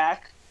cut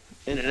back,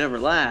 and it never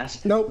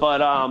lasts. Nope.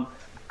 But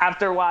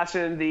after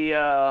watching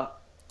the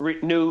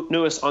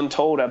newest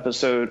Untold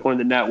episode on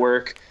the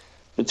network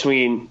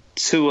between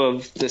 2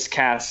 of this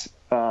cast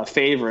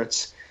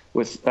favorites,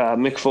 with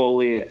Mick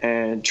Foley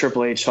and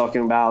Triple H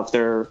talking about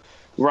their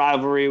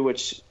rivalry,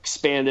 which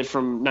expanded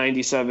from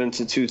 97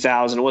 to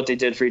 2000, and what they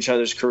did for each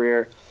other's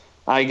career,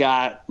 I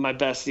got my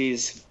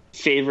bestie's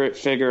favorite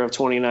figure of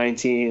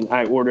 2019.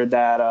 I ordered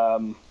that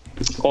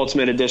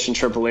Ultimate Edition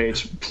Triple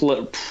H.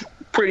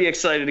 Pretty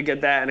excited to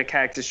get that and a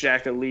Cactus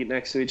Jack Elite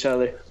next to each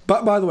other.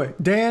 But by the way,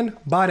 Dan,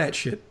 buy that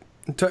shit.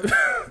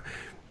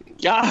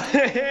 Yeah.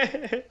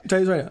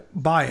 Tell you right now,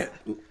 buy it.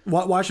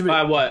 Watch it.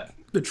 Buy what?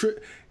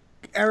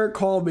 Eric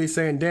called me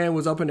saying Dan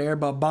was up in the air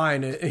about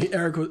buying it. And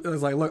Eric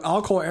was like, "Look,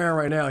 I'll call Aaron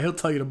right now. He'll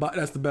tell you to buy.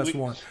 That's the best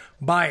one.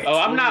 Buy it." Oh,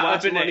 I'm not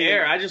up in the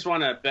air. I just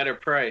want a better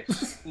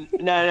price.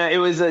 No. It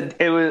was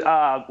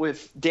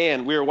with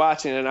Dan. We were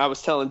watching, and I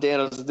was telling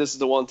Dan, this is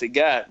the one to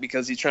get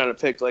because he's trying to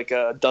pick like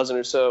a dozen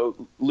or so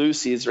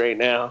Lucy's right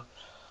now.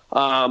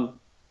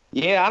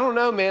 Yeah, I don't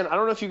know, man. I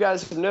don't know if you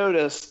guys have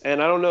noticed,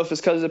 and I don't know if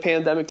it's because of the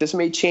pandemic. This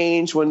may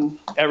change when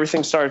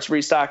everything starts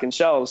restocking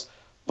shelves,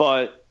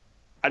 but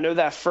I know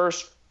that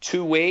first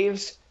 2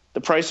 waves,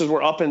 the prices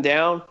were up and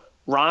down.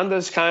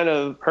 Ronda's kind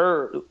of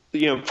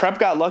Prep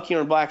got lucky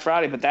on Black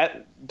Friday, but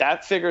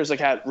that figure is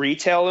like at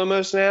retail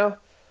almost now.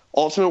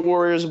 Ultimate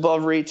Warrior's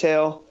above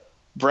retail.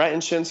 Brett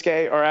and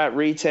Shinsuke are at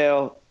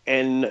retail.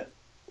 And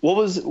what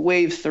was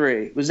wave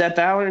 3? Was that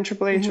Balor and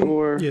Triple H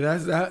or? Yeah,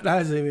 that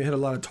hasn't even hit a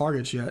lot of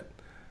targets yet.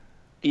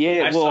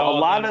 Yeah, a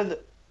lot of.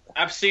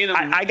 I've seen them.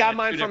 I got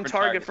mine from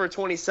Target for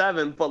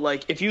 27, but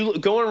like if you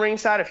go on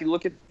Ringside, if you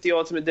look at the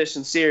Ultimate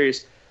Edition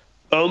series,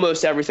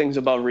 almost everything's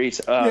above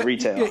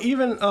retail. Yeah,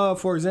 even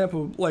for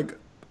example, like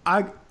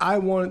I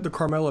wanted the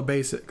Carmella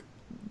Basic,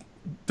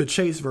 the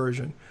Chase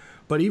version,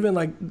 but even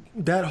like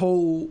that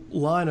whole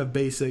line of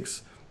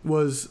basics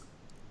was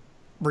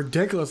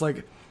ridiculous.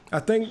 Like I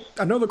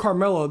know the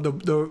Carmella,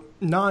 the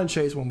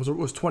non-Chase one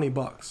was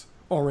 $20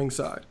 on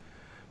Ringside.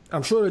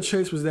 I'm sure the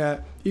Chase was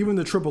that. Even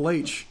the Triple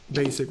H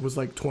basic was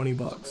like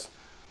 $20.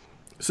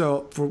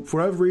 So for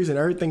whatever reason,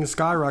 everything is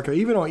skyrocketed.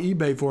 Even on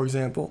eBay, for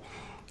example.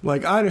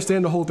 Like, I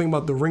understand the whole thing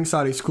about the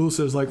Ringside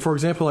exclusives. Like, for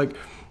example, like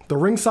the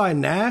Ringside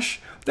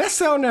Nash, that's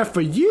selling that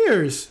for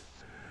years.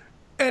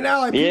 And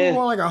now, like, people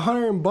want like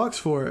 $100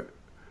 for it.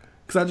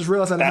 Because I just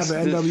realized I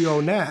didn't have the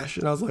NWO Nash.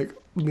 And I was like,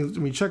 let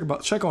me check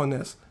on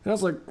this. And I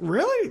was like,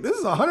 really? This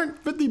is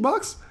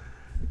 $150?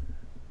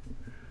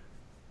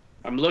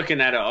 I'm looking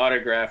at an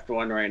autographed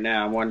one right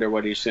now. I wonder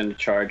what he's going to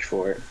charge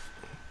for it.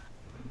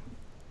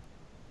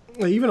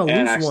 Like, even a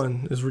loose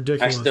one is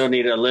ridiculous. I still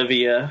need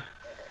Olivia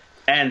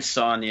and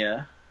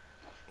Sonya.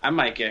 I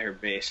might get her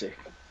basic.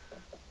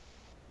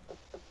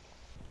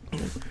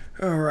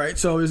 All right.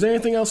 So, is there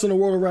anything else in the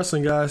world of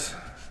wrestling, guys?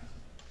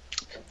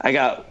 I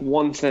got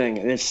one thing,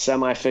 and it's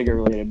semi-figure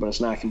related, but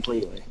it's not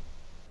completely.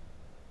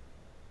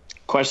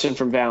 Question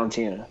from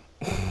Valentina.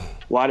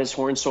 Why does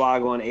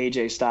Hornswoggle and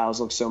AJ Styles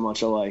look so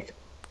much alike?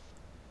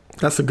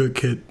 That's a good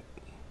kid.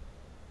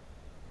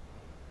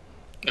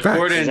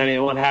 Does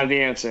anyone have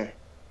the answer?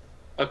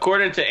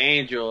 According to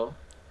Angel,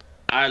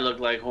 I look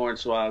like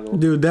Hornswoggle.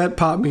 Dude, that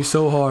popped me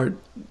so hard.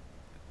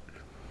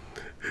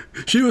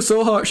 She was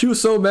so hard. She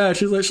was so mad.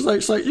 She's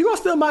like, you gonna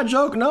steal my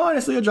joke? No, I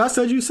didn't steal your joke. I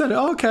said you said it.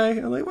 Okay.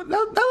 I'm like, that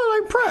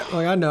look like Pratt.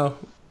 Like, I know.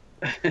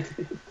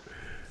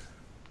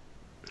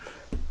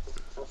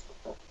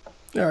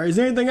 All right. Is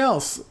there anything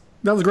else?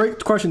 That was a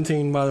great question,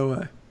 team, by the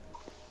way.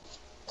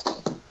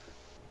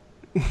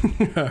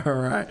 All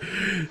right.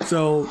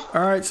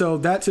 So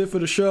that's it for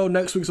the show.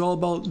 Next week's all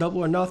about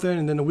Double or Nothing,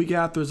 and then the week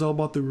after is all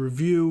about the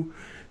review.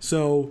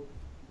 So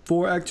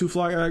for Act 2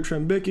 Fly, Eric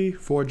Trembicki,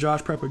 for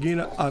Josh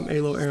Prepagina, I'm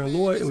Alo Aaron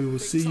Lloyd, and we will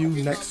see you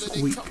next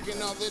week.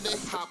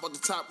 Hop on the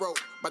top rope,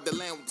 by the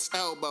land with his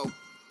elbow.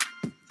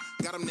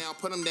 Got him now,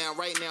 put him down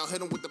right now,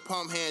 hit him with the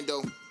palm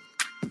handle.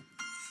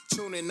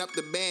 Tuning up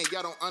the band,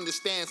 y'all don't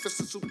understand. Fist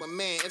of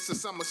Superman, it's a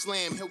Summer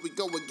Slam. Here we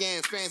go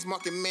again. Fans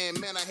marking man,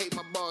 I hate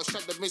my balls.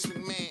 Shut the Vince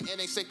McMahon, it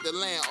ain't safe to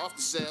land off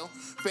the cell.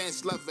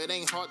 Fans love it,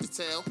 ain't hard to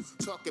tell.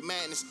 Talking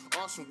madness,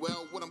 awesome.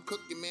 Well, what I'm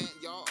cooking, man,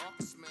 y'all off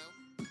the smell.